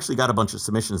 3. We actually got a bunch of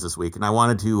submissions this week, and I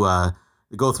wanted to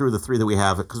go through the 3 that we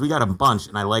have because we got a bunch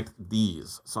and I liked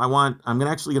these. So I'm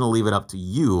actually going to leave it up to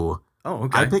you. Oh,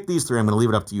 okay. I picked these 3. I'm going to leave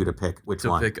it up to you to pick which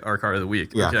one. To pick our car of the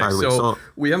week. Yeah, okay. car of the week. So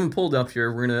we haven't pulled up here.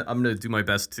 I'm going to do my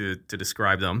best to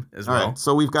describe them as well. Right.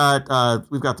 So we've got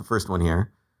the first one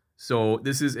here. So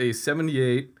this is a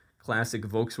 78 classic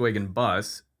Volkswagen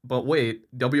bus, but wait,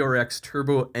 WRX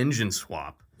turbo engine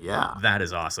swap. Yeah. That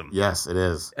is awesome. Yes, it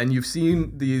is. And you've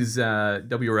seen these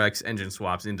WRX engine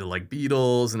swaps into like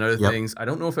Beetles and other things. I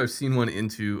don't know if I've seen one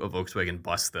into a Volkswagen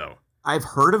bus, though. I've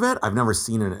heard of it. I've never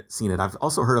seen it. I've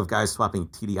also heard of guys swapping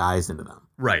TDIs into them.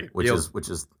 Right. Which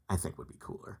is I think would be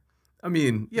cooler. I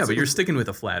mean, yeah, but you're sticking with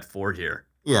a flat 4 here.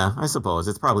 Yeah, I suppose.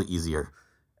 It's probably easier.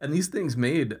 And these things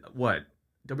made what?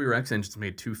 WRX engines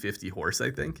made 250 horse,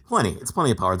 I think. It's plenty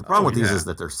of power. The problem with these is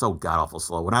that they're so god-awful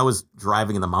slow. When I was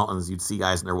driving in the mountains, you'd see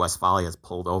guys in their Westphalias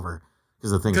pulled over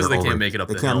because they can't make it up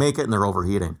the hill. They can't make it and they're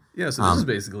overheating. Yeah, so this is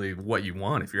basically what you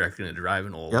want if you're actually going to drive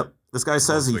an old. Yep. This guy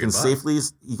says he can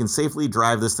safely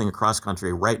drive this thing across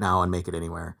country right now and make it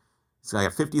anywhere. He's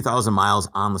got 50,000 miles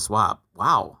on the swap.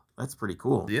 Wow. That's pretty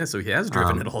cool. Yeah, so he has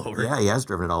driven it all over. Yeah, he has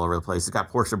driven it all over the place. It's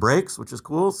got Porsche brakes, which is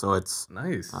cool. So it's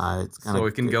nice. It's kind of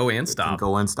it can go and stop. It can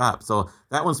go and stop. So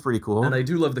that one's pretty cool. And I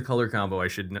do love the color combo. I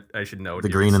should note the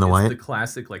green and the white. The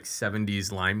classic like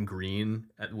 70s lime green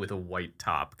with a white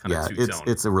top, kind of two tone.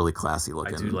 It's a really classy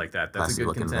looking. I do like that. That's a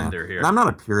good contender here. And I'm not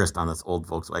a purist on this old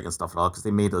Volkswagen stuff at all because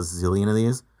they made a zillion of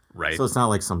these. Right. So it's not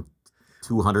like some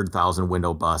 200,000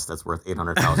 window bus that's worth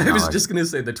 $800,000. I was just gonna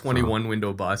say the 21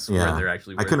 window bus where they're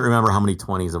actually. I couldn't remember how many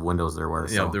 20s of windows there were.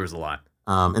 Yeah, there was a lot.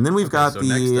 And then we've got the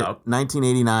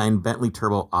 1989 Bentley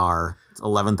Turbo R. It's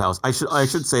 11,000. I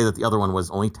should say that the other one was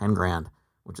only 10 grand,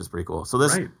 which is pretty cool. So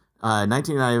this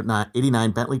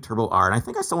 1989 Bentley Turbo R, and I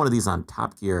think I saw one of these on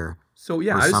Top Gear. So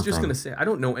yeah, I was just gonna say I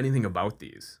don't know anything about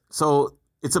these. So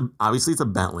obviously it's a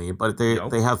Bentley, but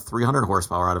they have 300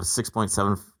 horsepower out of a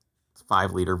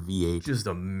 6.75-liter V8. Just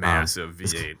a massive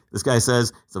V8. This guy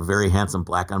says it's a very handsome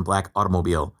black-on-black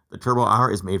automobile. The Turbo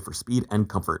R is made for speed and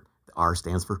comfort. The R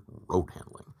stands for road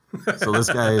handling. So this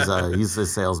guy he's a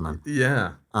salesman.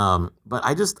 Yeah. But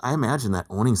I imagine that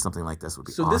owning something like this would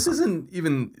be awesome. This isn't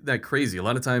even that crazy. A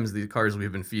lot of times the cars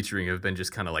we've been featuring have been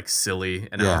just kind of like silly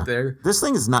and out there. This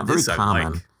thing is not very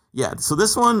common. Yeah. So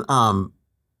this one,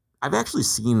 I've actually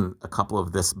seen a couple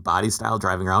of this body style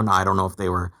driving around. Now, I don't know if they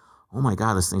were, oh my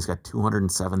God, this thing's got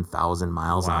 207,000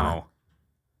 miles on it.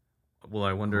 Well,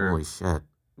 I wonder. Holy shit.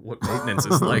 What maintenance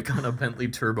is like on a Bentley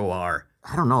Turbo R.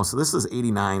 I don't know. So this is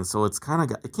 89, so it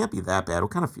can't be that bad.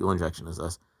 What kind of fuel injection is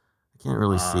this? I can't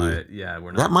really see. Yeah,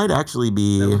 we're not. That might actually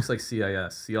be. That looks like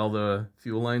CIS. See all the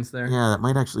fuel lines there? Yeah, that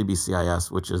might actually be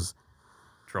CIS, which is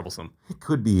troublesome. It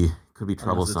could be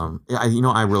troublesome. Yeah,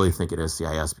 I really think it is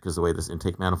CIS because the way this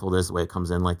intake manifold is, the way it comes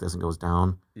in like this and goes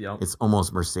down. Yeah. It's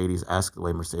almost Mercedes-esque the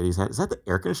way Mercedes had. Is that the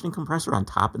air conditioning compressor on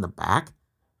top and the back?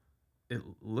 It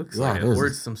looks like it. Or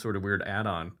it's some sort of weird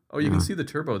add-on. Oh, you can see the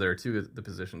turbo there too at the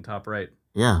position, top right.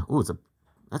 Yeah. Ooh,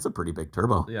 that's a pretty big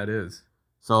turbo. Yeah, it is.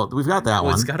 So we've got that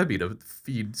one. It's got to be to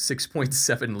feed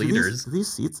 6.7 liters. Do these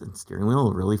seats and steering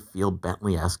wheel really feel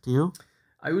Bentley-esque to you?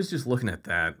 I was just looking at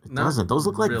that. It doesn't. Those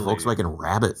look like Volkswagen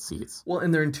Rabbit seats. Well,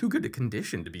 and they're in too good a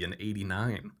condition to be an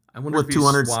 89. I wonder if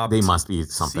 200s, they must be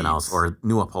something else or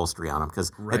new upholstery on them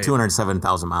because at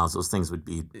 207,000 miles, those things would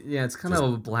be. Yeah, it's kind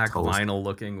of black vinyl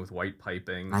looking with white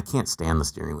piping. I can't stand the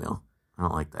steering wheel. I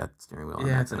don't like that steering wheel.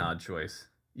 Yeah, it's an odd choice.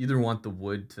 You either want the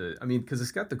wood because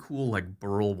it's got the cool like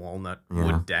burl walnut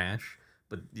wood dash,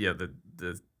 but yeah,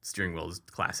 the steering wheel is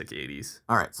classic 80s.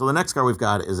 All right, so the next car we've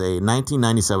got is a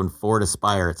 1997 Ford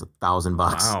Aspire. It's $1,000.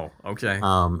 Wow. Okay.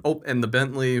 And the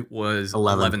Bentley was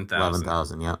 11,000.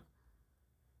 11,000. Yep.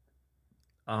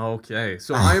 Okay,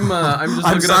 so I'm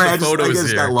just looking at the photos here. I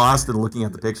just got lost in looking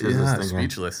at the pictures. Yeah, of this thing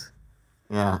speechless.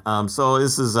 Here. Yeah. So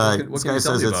this is what can you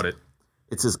tell me about it?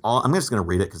 It says I'm just going to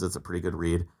read it because it's a pretty good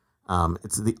read.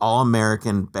 It's the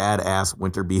all-American badass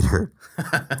winter beater.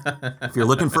 If you're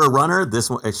looking for a runner, this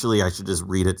one, actually, I should just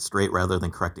read it straight rather than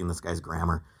correcting this guy's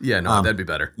grammar. Yeah, no, that'd be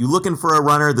better. You looking for a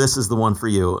runner, this is the one for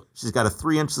you. She's got a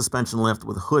 3-inch suspension lift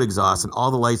with a hood exhaust and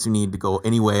all the lights you need to go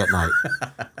any way at night.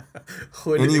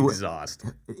 Hood exhaust.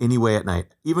 Any way at night.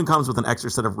 Even comes with an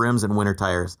extra set of rims and winter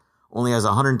tires. Only has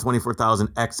 124,000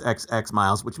 XXX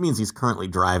miles, which means he's currently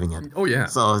driving it. Oh, yeah.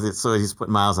 So he's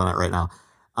putting miles on it right now.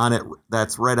 On it,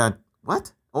 that's right on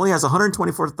what? Only has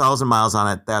 124,000 miles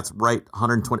on it. That's right,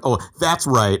 120. Oh, that's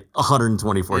right,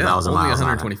 124,000 miles. Only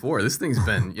 124. This thing's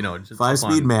been, just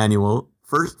 5-speed manual,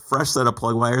 fresh set of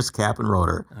plug wires, cap and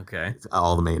rotor. Okay,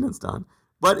 all the maintenance done.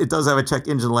 But it does have a check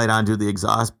engine light on due to the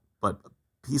exhaust. But a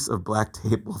piece of black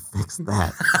tape will fix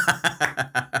that.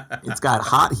 It's got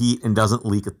hot heat and doesn't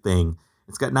leak a thing.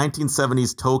 It's got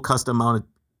 1970s custom mounted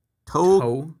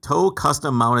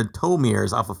tow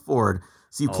mirrors off of Ford.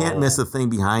 So you can't miss the thing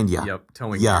behind you. Yep,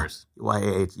 towing mirrors.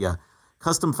 YAH, yeah.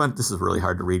 Custom fender. This is really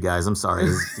hard to read, guys. I'm sorry.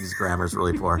 This grammar is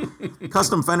really poor.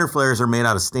 Custom fender flares are made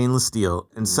out of stainless steel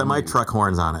and semi-truck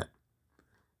horns on it.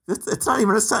 It's not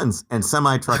even a sentence. And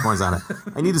semi-truck horns on it.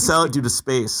 I need to sell it due to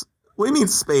space. What do you mean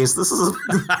space? This is what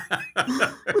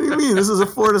do you mean? This is a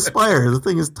Ford Aspire. The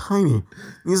thing is tiny.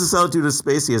 He needs to sell it due to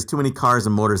space. He has too many cars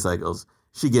and motorcycles.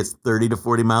 She gets 30 to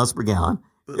 40 miles per gallon.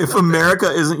 If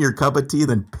America isn't your cup of tea,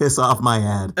 then piss off my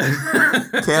ad.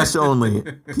 Cash only.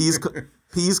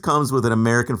 Peas comes with an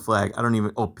American flag. I don't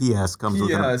even. Oh, PS comes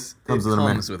with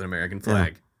an American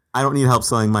flag. Yeah. I don't need help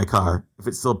selling my car. If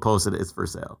it's still posted, it's for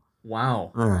sale.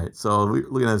 Wow. All right. So we're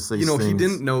looking at these things. He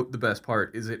didn't note the best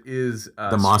part. It is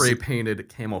spray painted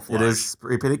camouflage. It is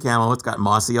spray painted camo. It's got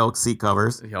mossy oak seat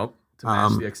covers. Yep. To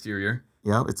match the exterior.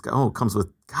 Yeah. It's got. It comes with.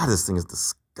 God, this thing is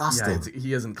disgusting. Yeah,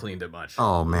 he hasn't cleaned it much.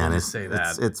 Oh man, it's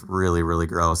really really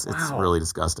gross. Wow. It's really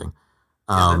disgusting.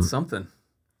 That's something.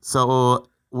 So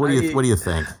what do you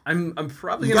think? I'm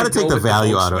probably you got to take the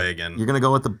value out of it. You're gonna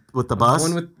go with the bus.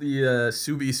 I'm going with the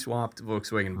Subi swapped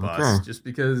Volkswagen bus, just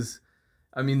because.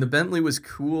 I mean, the Bentley was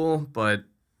cool, but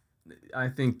I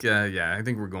think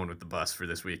we're going with the bus for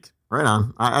this week. Right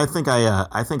on. I think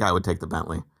I would take the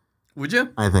Bentley. Would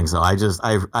you? I think so. I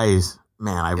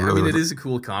mean, it is a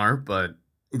cool car, but.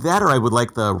 That or I would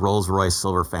like the Rolls-Royce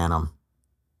Silver Phantom.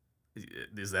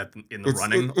 Is that in the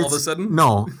running all of a sudden?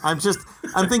 No, I'm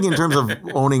thinking in terms of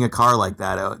owning a car like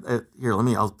that.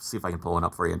 I'll see if I can pull one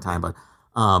up for you in time. But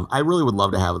I really would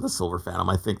love to have the Silver Phantom.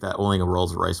 I think that owning a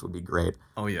Rolls-Royce would be great.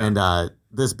 Oh yeah. And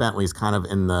this Bentley's kind of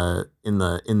in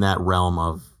that realm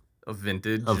of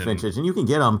vintage. And you can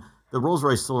get them. The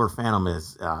Rolls-Royce Silver Phantom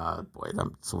is,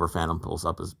 the Silver Phantom pulls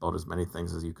up about as many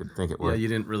things as you could think it would. Yeah, you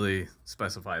didn't really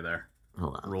specify there.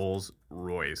 Hold on.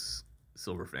 Rolls-Royce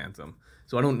Silver Phantom.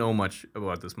 So I don't know much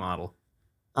about this model.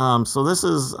 So this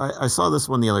is, I saw this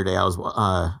one the other day. I was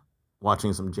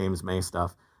watching some James May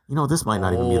stuff. This might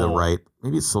not even be the right.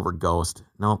 Maybe it's Silver Ghost.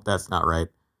 Nope, that's not right.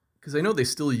 Because I know they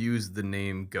still use the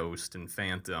name Ghost and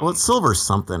Phantom. Well, it's Silver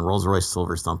something. Rolls-Royce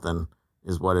Silver something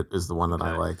is what it is. The one that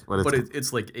I like. But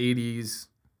it's like 80s.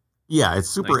 Yeah, it's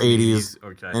super 80s.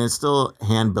 Okay. And it's still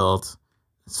hand built.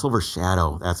 Silver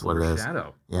Shadow, that's what it is.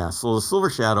 Shadow. Yeah, so the Silver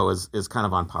Shadow is kind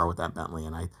of on par with that Bentley,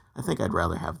 and I think I'd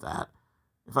rather have that.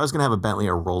 If I was going to have a Bentley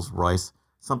or Rolls-Royce,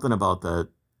 something about the...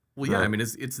 Well, yeah, I mean,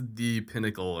 it's the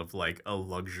pinnacle of, like, a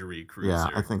luxury cruiser. Yeah,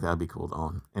 I think that'd be cool to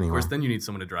own. Anyway. Of course, then you need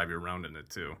someone to drive you around in it,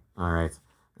 too. All right.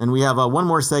 And we have one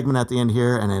more segment at the end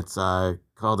here, and it's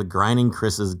called The Grinding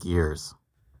Chris's Gears.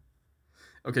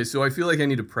 Okay, so I feel like I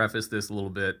need to preface this a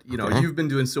little bit. You've been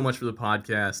doing so much for the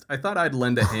podcast. I thought I'd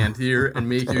lend a hand here and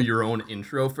make you your own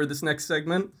intro for this next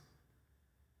segment.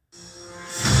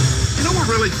 You know what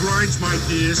really grinds my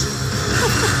gears?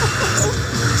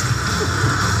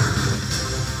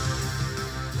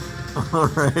 All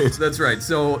right. That's right.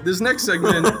 So this next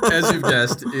segment, as you've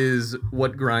guessed, is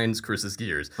what grinds Chris's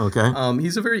gears. Okay.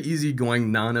 He's a very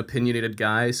easygoing, non-opinionated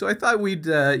guy, so I thought we'd,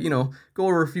 go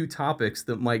over a few topics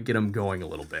that might get him going a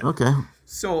little bit. Okay.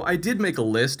 So I did make a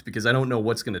list because I don't know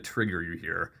what's going to trigger you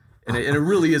here. And it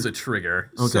really is a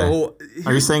trigger. Okay. So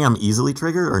are you saying I'm easily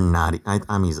triggered or not?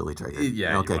 I'm easily triggered.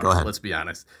 Yeah. Okay, go ahead. Let's be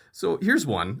honest. So here's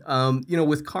one.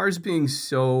 With cars being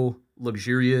so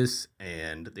luxurious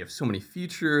and they have so many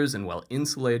features and well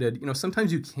insulated,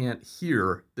 sometimes you can't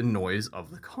hear the noise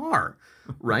of the car,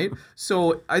 right?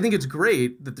 So I think it's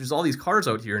great that there's all these cars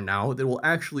out here now that will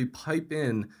actually pipe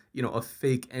in, a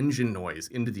fake engine noise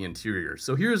into the interior.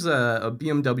 So here's a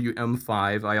BMW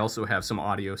M5. I also have some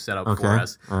audio set up for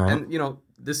us. All right. And,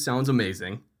 this sounds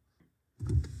amazing.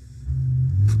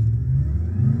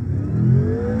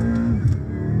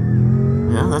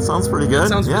 Yeah, that sounds pretty good.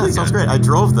 That sounds great. I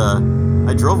drove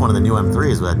one of the new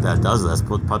M3s that does this,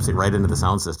 puts it right into the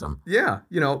sound system. Yeah,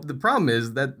 the problem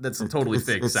is that's a totally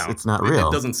fake sound. It's not real.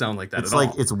 It doesn't sound like that it's at all.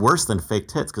 It's like it's worse than fake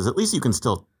tits because at least you can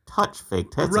still touch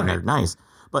fake tits and they're nice.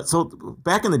 But so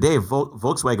back in the day,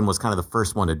 Volkswagen was kind of the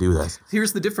first one to do this.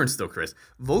 Here's the difference, though, Chris.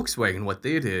 Volkswagen, what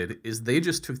they did is they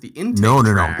just took the intake No.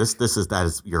 track.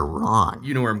 You're wrong.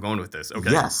 You know where I'm going with this,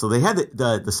 okay? Yes. So they had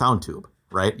the sound tube,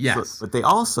 right? Yes. But they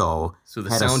also the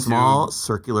had sound a small tube,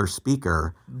 circular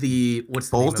speaker what's the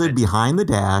bolted name of it? behind the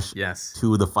dash Yes.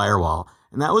 to the firewall.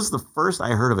 And that was the first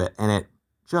I heard of it, and it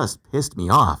just pissed me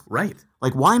off. Right.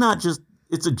 Like, why not just,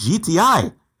 it's a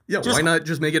GTI. Yeah, why not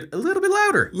just make it a little bit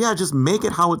louder? Yeah, just make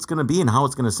it how it's going to be and how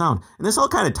it's going to sound. And this all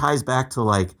kind of ties back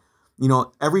to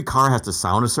every car has to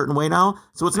sound a certain way now.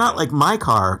 So it's not like my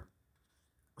car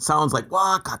sounds like when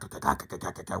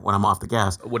I'm off the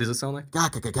gas. What does it sound like?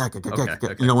 Okay.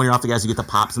 Okay. When you're off the gas, you get the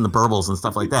pops and the burbles and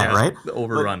stuff like that, right? The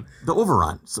overrun. The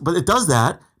overrun. But it does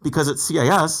that because it's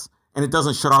CIS and it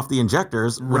doesn't shut off the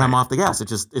injectors when I'm off the gas. It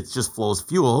just flows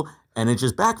fuel and it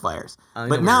just backfires.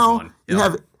 But now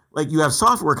you have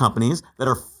software companies that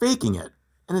are faking it,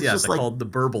 and it's just called the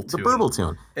burble tune. The burble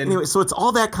tune. Anyway, so it's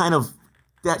all that kind of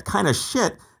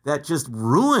shit that just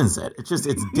ruins it.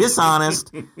 It's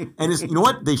dishonest, and it's, you know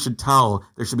what they should tell.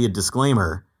 There should be a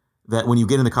disclaimer that when you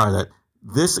get in the car that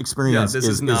this experience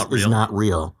is not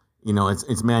real.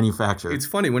 It's manufactured. It's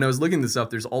funny when I was looking this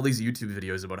up. There's all these YouTube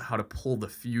videos about how to pull the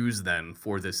fuse then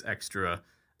for this extra,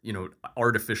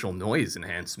 artificial noise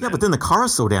enhancement. Yeah, but then the car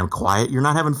is so damn quiet, you're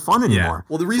not having fun anymore. Yeah.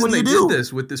 Well, the reason they did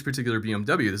this with this particular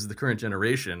BMW, this is the current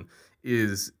generation,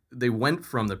 is they went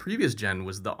from the previous gen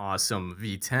was the awesome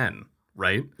V10,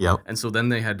 right? Yep. And so then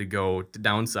they had to go to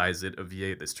downsize it, a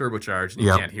V8 that's turbocharged, and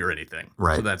you can't hear anything.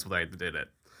 Right. So that's why they did it.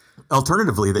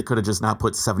 Alternatively, they could have just not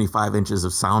put 75 inches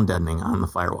of sound deadening on the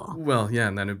firewall. Well, yeah,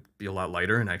 and then it'd be a lot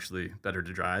lighter and actually better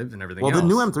to drive and everything else. Well, the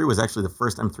new M3 was actually the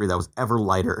first M3 that was ever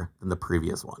lighter than the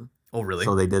previous one. Oh, really?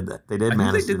 So they did that. They did I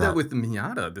manage think they to do did that with the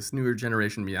Miata, this newer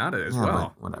generation Miata as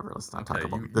well. But whatever. Let's not talk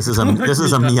about it. This is a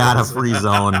Miata-free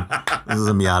zone. This is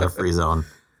a Miata-free zone.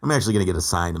 I'm actually going to get a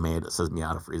sign made that says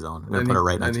Miata free zone. I'm going to put it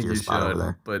right next to your spot over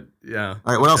there. But yeah.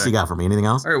 All right, what else you got for me? Anything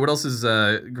else? All right, what else is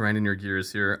grinding your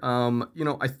gears here?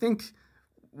 I think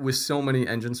with so many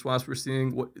engine swaps we're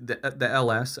seeing, the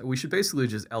LS, we should basically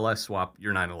just LS swap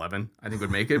your 911. I think would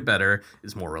make it better.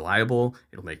 It's more reliable.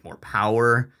 It'll make more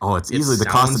power. Oh, it's easily the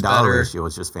cost to dollar ratio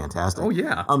is just fantastic. Oh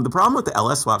yeah. The problem with the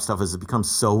LS swap stuff is it becomes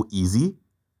so easy.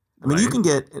 I mean, you can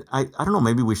get. I don't know.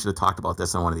 Maybe we should have talked about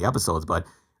this on one of the episodes, but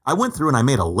I went through and I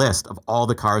made a list of all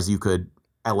the cars you could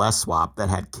LS swap that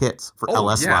had kits for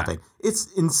LS swapping.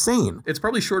 It's insane. It's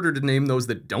probably shorter to name those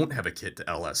that don't have a kit to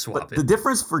LS swap. But the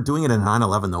difference for doing it in a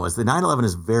 911 though is the 911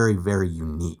 is very, very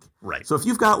unique. Right. So if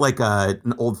you've got like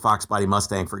an old Fox body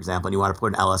Mustang, for example, and you want to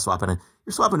put an LS swap in it,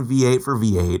 you're swapping V8 for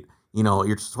V8.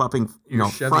 You're swapping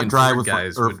Chevy front drive with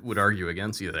guys would argue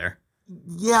against you there.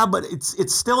 Yeah, but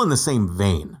it's still in the same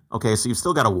vein. Okay, so you've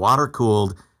still got a water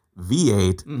cooled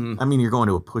V8. Mm-hmm. I mean, you're going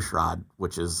to a push rod,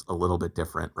 which is a little bit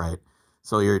different, right?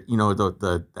 So you're,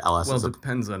 the LS. Well, it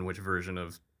depends on which version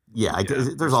of.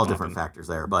 There's all different factors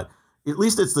there, but at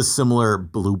least it's the similar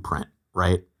blueprint,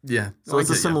 right? Yeah. So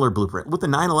it's a similar blueprint. With the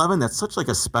 911, that's such like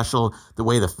a special, the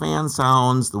way the fan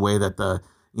sounds, the way that the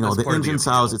engine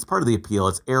sounds, it's part of the appeal.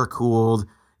 It's air cooled.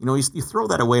 You throw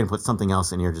that away and put something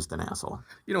else in, you're just an asshole.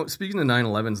 Speaking of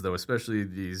 911s, though, especially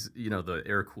these, the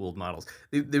air-cooled models,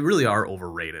 they really are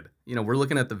overrated. We're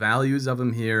looking at the values of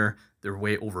them here. They're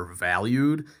way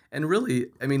overvalued. And really,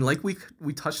 I mean, like we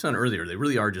touched on earlier, they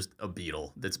really are just a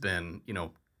Beetle that's been,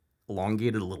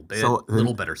 elongated a little bit, a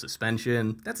little better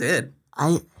suspension. That's it.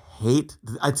 I hate,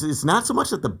 it's not so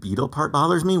much that the Beetle part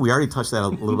bothers me. We already touched that a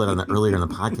little bit earlier in the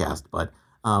podcast, but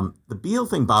the Beetle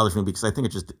thing bothers me because I think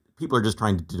people are just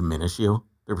trying to diminish you.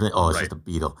 They're saying, oh, it's just a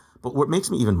Beetle. But what makes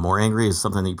me even more angry is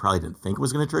something that you probably didn't think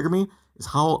was going to trigger me, is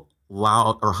how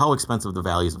loud or how expensive the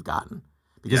values have gotten.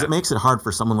 Because it makes it hard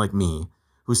for someone like me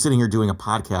who's sitting here doing a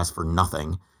podcast for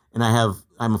nothing. And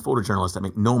I'm a photojournalist. I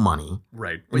make no money.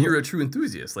 Right. But you're a true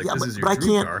enthusiast. Like, this is your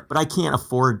dream car. But I can't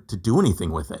afford to do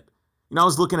anything with it. You know, I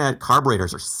was looking at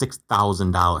carburetors are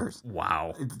 $6,000.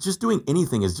 Wow. Just doing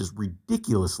anything is just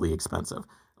ridiculously expensive.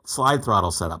 Slide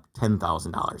throttle setup,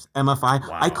 $10,000. MFI,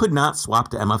 I could not swap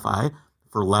to MFI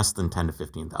for less than $10,000 to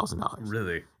 $15,000.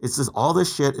 Really? It's just all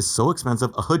this shit is so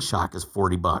expensive. A hood shock is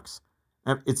 $40.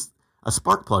 It's a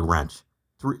spark plug wrench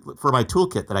for my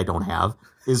toolkit that I don't have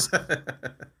is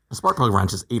a spark plug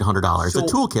wrench is $800. The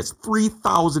toolkit's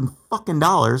 $3,000 fucking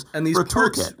dollars. And these for a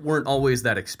parts toolkit. Weren't always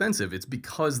that expensive. It's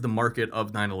because the market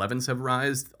of 911s have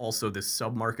risen. Also, this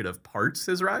sub-market of parts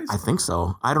has risen. I think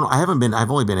so. I don't know.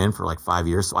 I've only been in for like 5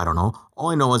 years, so I don't know. All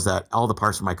I know is that all the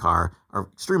parts for my car are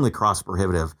extremely cost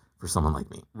prohibitive for someone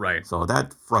like me. Right. So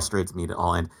that frustrates me to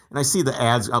all end. And I see the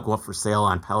ads go up for sale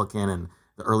on Pelican and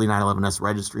the early 911S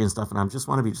registry and stuff, and I just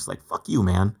want to be just like, fuck you,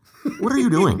 man. What are you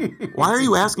doing? Why are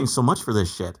you asking so much for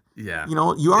this shit? Yeah. You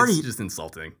know, you already... It's just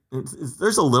insulting.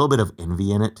 There's a little bit of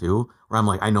envy in it, too, where I'm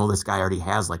like, I know this guy already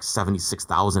has like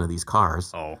 76,000 of these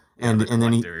cars. Oh, yeah, and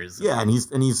then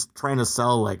he's trying to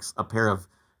sell like a pair of,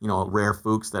 you know, rare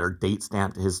Fuchs that are date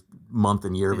stamped to his month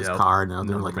and year of his car, and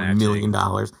they're like $1 million.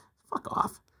 Fuck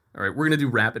off. All right, we're going to do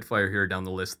rapid fire here down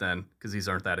the list then, because these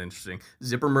aren't that interesting.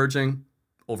 Zipper merging.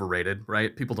 Overrated,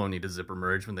 right? People don't need to zipper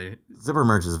merge when they... Zipper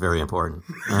merge is very important.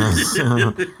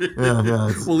 We'll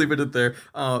leave it at there.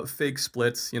 Fake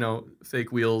splits, you know,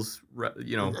 fake wheels,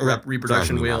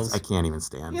 reproduction wheels. I can't even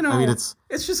stand. You know, I mean, it's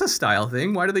just a style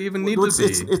thing. Why do they even need to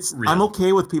be real? I'm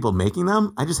okay with people making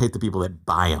them. I just hate the people that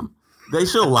buy them. They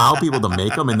should allow people to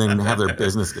make them and then have their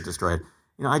business get destroyed.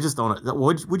 You know, I just don't...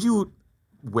 Would you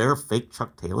wear fake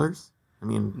Chuck Taylors? I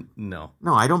mean, no,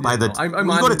 I don't buy the.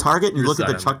 You go to Target and you look at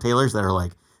the Chuck Taylors that are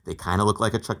like, they kind of look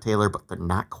like a Chuck Taylor, but they're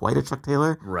not quite a Chuck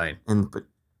Taylor. Right. But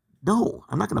no,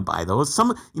 I'm not going to buy those.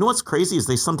 You know what's crazy is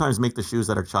they sometimes make the shoes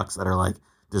that are Chucks that are like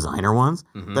designer ones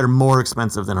that are more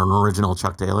expensive than an original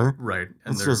Chuck Taylor. Right.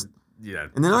 And it's just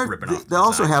and then they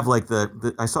also have like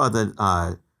I saw the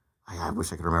I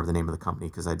wish I could remember the name of the company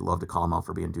because I'd love to call them out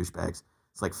for being douchebags.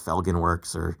 It's like Felgen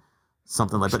Works or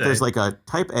something like that. But there's like a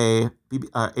Type A,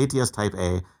 ATS Type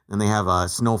A, and they have a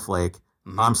Snowflake,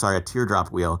 a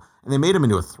teardrop wheel, and they made them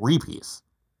into a 3-piece.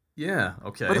 Yeah,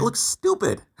 okay. But it looks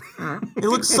stupid. It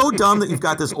looks so dumb that you've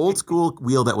got this old school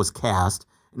wheel that was cast,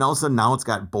 and all of a sudden now it's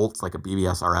got bolts like a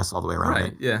BBS RS all the way around it.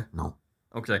 Right, yeah. No.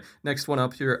 Okay, next one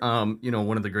up here.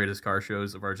 One of the greatest car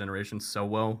shows of our generation,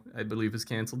 SOWO, I believe, is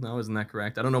canceled now. Isn't that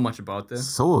correct? I don't know much about this.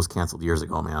 SOWO was canceled years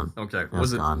ago, man. Okay,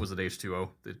 was it H2O?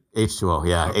 H2O,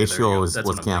 yeah. Okay, H2O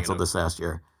was canceled this last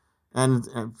year, and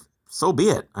so be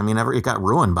it. I mean, it got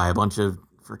ruined by a bunch of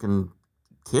freaking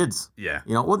kids. Yeah.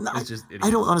 You know, I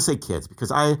don't want to say kids because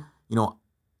I'm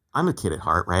a kid at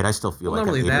heart, right? I still feel like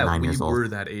I'm 8 or 9 years old. We were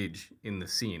that age in the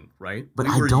scene, right? But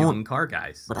we were young car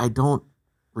guys. But I don't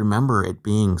remember it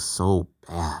being so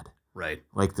bad. Right.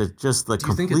 Like the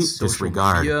complete think it's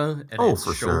disregard. And it's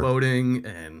for showboating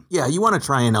sure. And yeah, you want to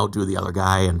try and outdo the other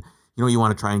guy, and you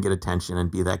want to try and get attention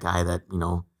and be that guy that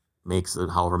makes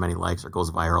however many likes or goes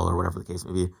viral or whatever the case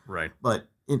may be. Right. But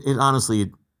it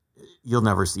honestly, you'll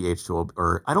never see H2O,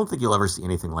 or I don't think you'll ever see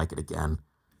anything like it again.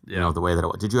 Yeah. The way that it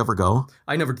was. Did you ever go?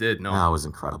 I never did, no. No, it was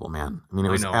incredible, man. I mean, it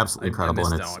was absolutely incredible,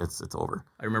 and it's over.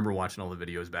 I remember watching all the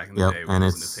videos back in the day when it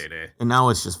was in its heyday. And now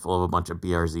it's just full of a bunch of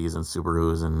BRZs and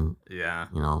Subarus and,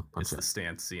 it's the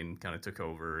stance scene kind of took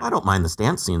over. I don't mind the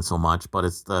stance scene so much, but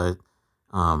it's the,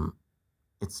 I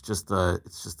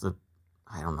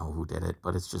don't know who did it,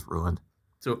 but it's just ruined.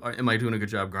 So am I doing a good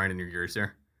job grinding your gears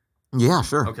here? Yeah,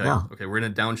 sure. Okay. Yeah. Okay, we're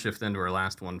going to downshift then to our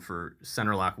last one for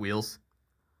center lock wheels.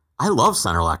 I love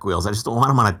center lock wheels. I just don't want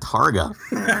them on a Targa.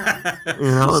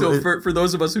 So for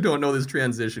those of us who don't know this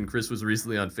transition, Chris was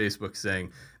recently on Facebook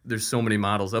saying there's so many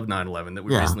models of 911 that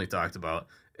we recently talked about,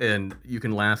 and you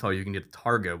can laugh how you can get a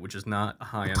Targa, which is not a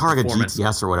high-end Targa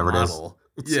GTS or whatever model.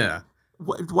 It is.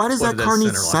 Why does that car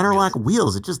need center lock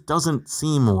wheels? It just doesn't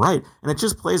seem right, and it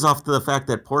just plays off to the fact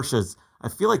that Porsche's. I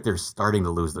feel like they're starting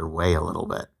to lose their way a little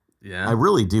bit. Yeah, I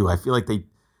really do. I feel like they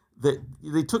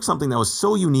took something that was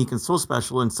so unique and so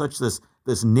special and such this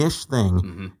niche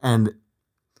thing, and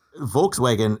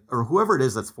Volkswagen or whoever it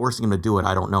is that's forcing them to do it,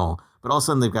 I don't know. But all of a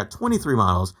sudden they've got 23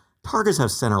 models. Targas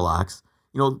have center locks.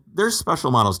 There's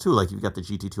special models too. Like you've got the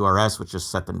GT2 RS, which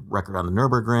just set the record on the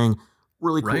Nürburgring.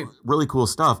 Really cool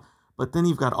stuff. But then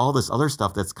you've got all this other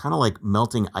stuff that's kind of like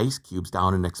melting ice cubes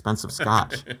down in expensive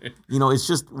scotch. It's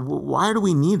just, why do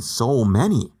we need so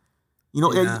many?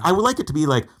 I would like it to be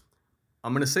like...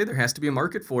 I'm going to say there has to be a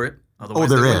market for it. Otherwise,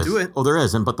 there they is. won't do it. There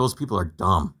is. But those people are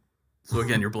dumb. So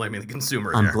again, you're blaming the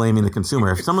consumer. I'm blaming the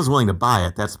consumer. If someone's willing to buy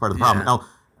it, that's part of the problem. Now,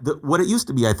 what it used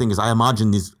to be, I think, is I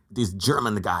imagine this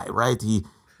German guy, right?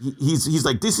 He's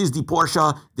like, this is the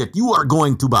Porsche that you are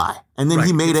going to buy, and then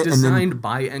he made it's it designed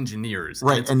by engineers,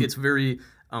 right? And it's very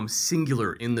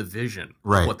singular in the vision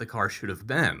of what the car should have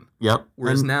been. Yep.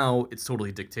 Whereas now it's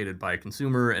totally dictated by a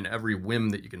consumer, and every whim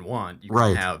that you can want, you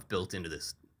can have built into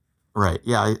this. Right.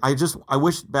 Yeah. I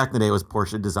wish back in the day it was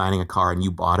Porsche designing a car and you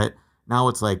bought it. Now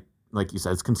it's like you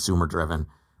said, it's consumer driven,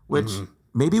 which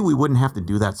maybe we wouldn't have to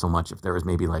do that so much if there was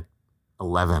maybe like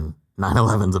 11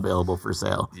 911s available for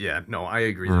sale. Yeah, no, I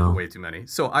agree. There's way too many.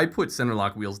 So I put center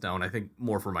lock wheels down, I think,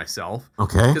 more for myself.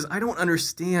 Okay. Because I don't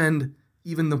understand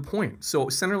even the point. So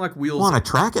center lock wheels... Well, on a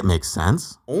track, it makes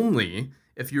sense. Only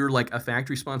if you're like a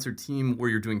factory-sponsored team where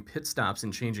you're doing pit stops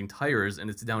and changing tires and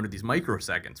it's down to these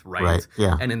microseconds, right? Right,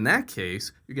 yeah. And in that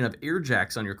case, you're going to have air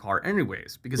jacks on your car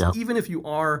anyways. Because even if you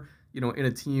are... in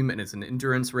a team and it's an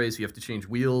endurance race, you have to change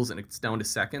wheels and it's down to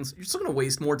seconds, you're still going to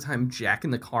waste more time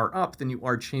jacking the car up than you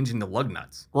are changing the lug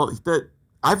nuts. Well,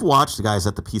 I've watched the guys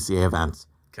at the PCA events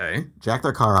jack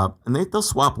their car up, and they'll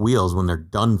swap wheels when they're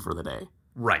done for the day.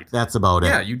 Right. That's about it.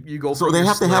 Yeah, you go so they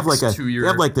have to have they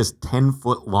have like this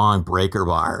 10-foot long breaker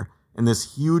bar and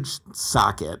this huge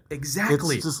socket.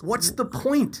 Exactly. What's the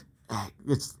point?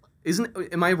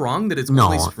 Am I wrong that it's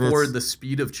always for the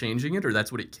speed of changing it, or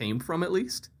that's what it came from at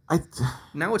least?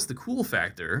 Now it's the cool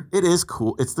factor. It is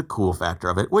cool. It's the cool factor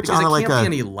of it. Which because on it can't be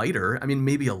any lighter. I mean,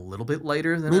 maybe a little bit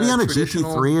lighter than maybe on a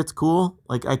traditional... GT3 it's cool.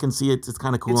 Like I can see it's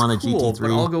kind of cool on a GT3.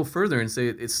 But I'll go further and say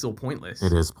it's still pointless.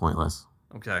 It is pointless.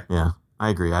 Okay. Yeah, I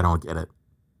agree. I don't get it.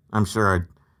 I'm sure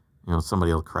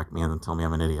somebody will correct me and tell me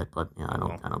I'm an idiot, but I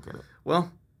don't get it.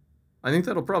 Well, I think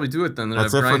that'll probably do it then.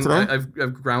 That's it for today?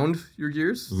 I've ground your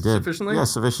gears sufficiently? Yeah,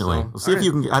 sufficiently. So, we'll see if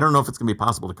you can... I don't know if it's going to be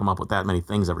possible to come up with that many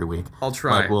things every week. I'll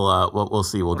try. But we'll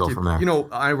see. We'll go from there.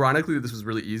 Ironically, this was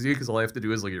really easy because all I have to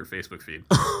do is look at your Facebook feed.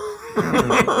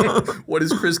 What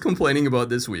is Chris complaining about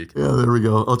this week? Yeah, there we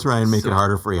go. I'll try and make it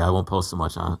harder for you. I won't post so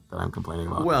much on it that I'm complaining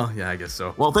about. Well, yeah, I guess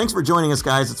so. Well, thanks for joining us,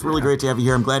 guys. It's really great to have you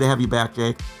here. I'm glad to have you back,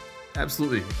 Jake.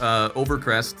 Absolutely.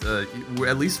 Overcrest,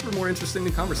 at least for more interesting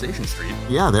than Conversation Street.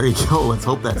 Yeah, there you go. Let's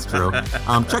hope that's true.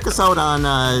 Check us out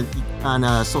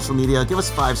on social media. Give us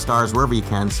 5 stars wherever you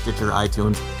can, Stitcher,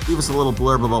 iTunes. Leave us a little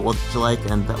blurb about what you like,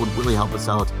 and that would really help us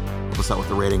out. Help us out with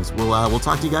the ratings. We'll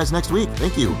talk to you guys next week.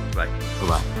 Thank you. Bye.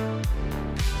 Bye-bye.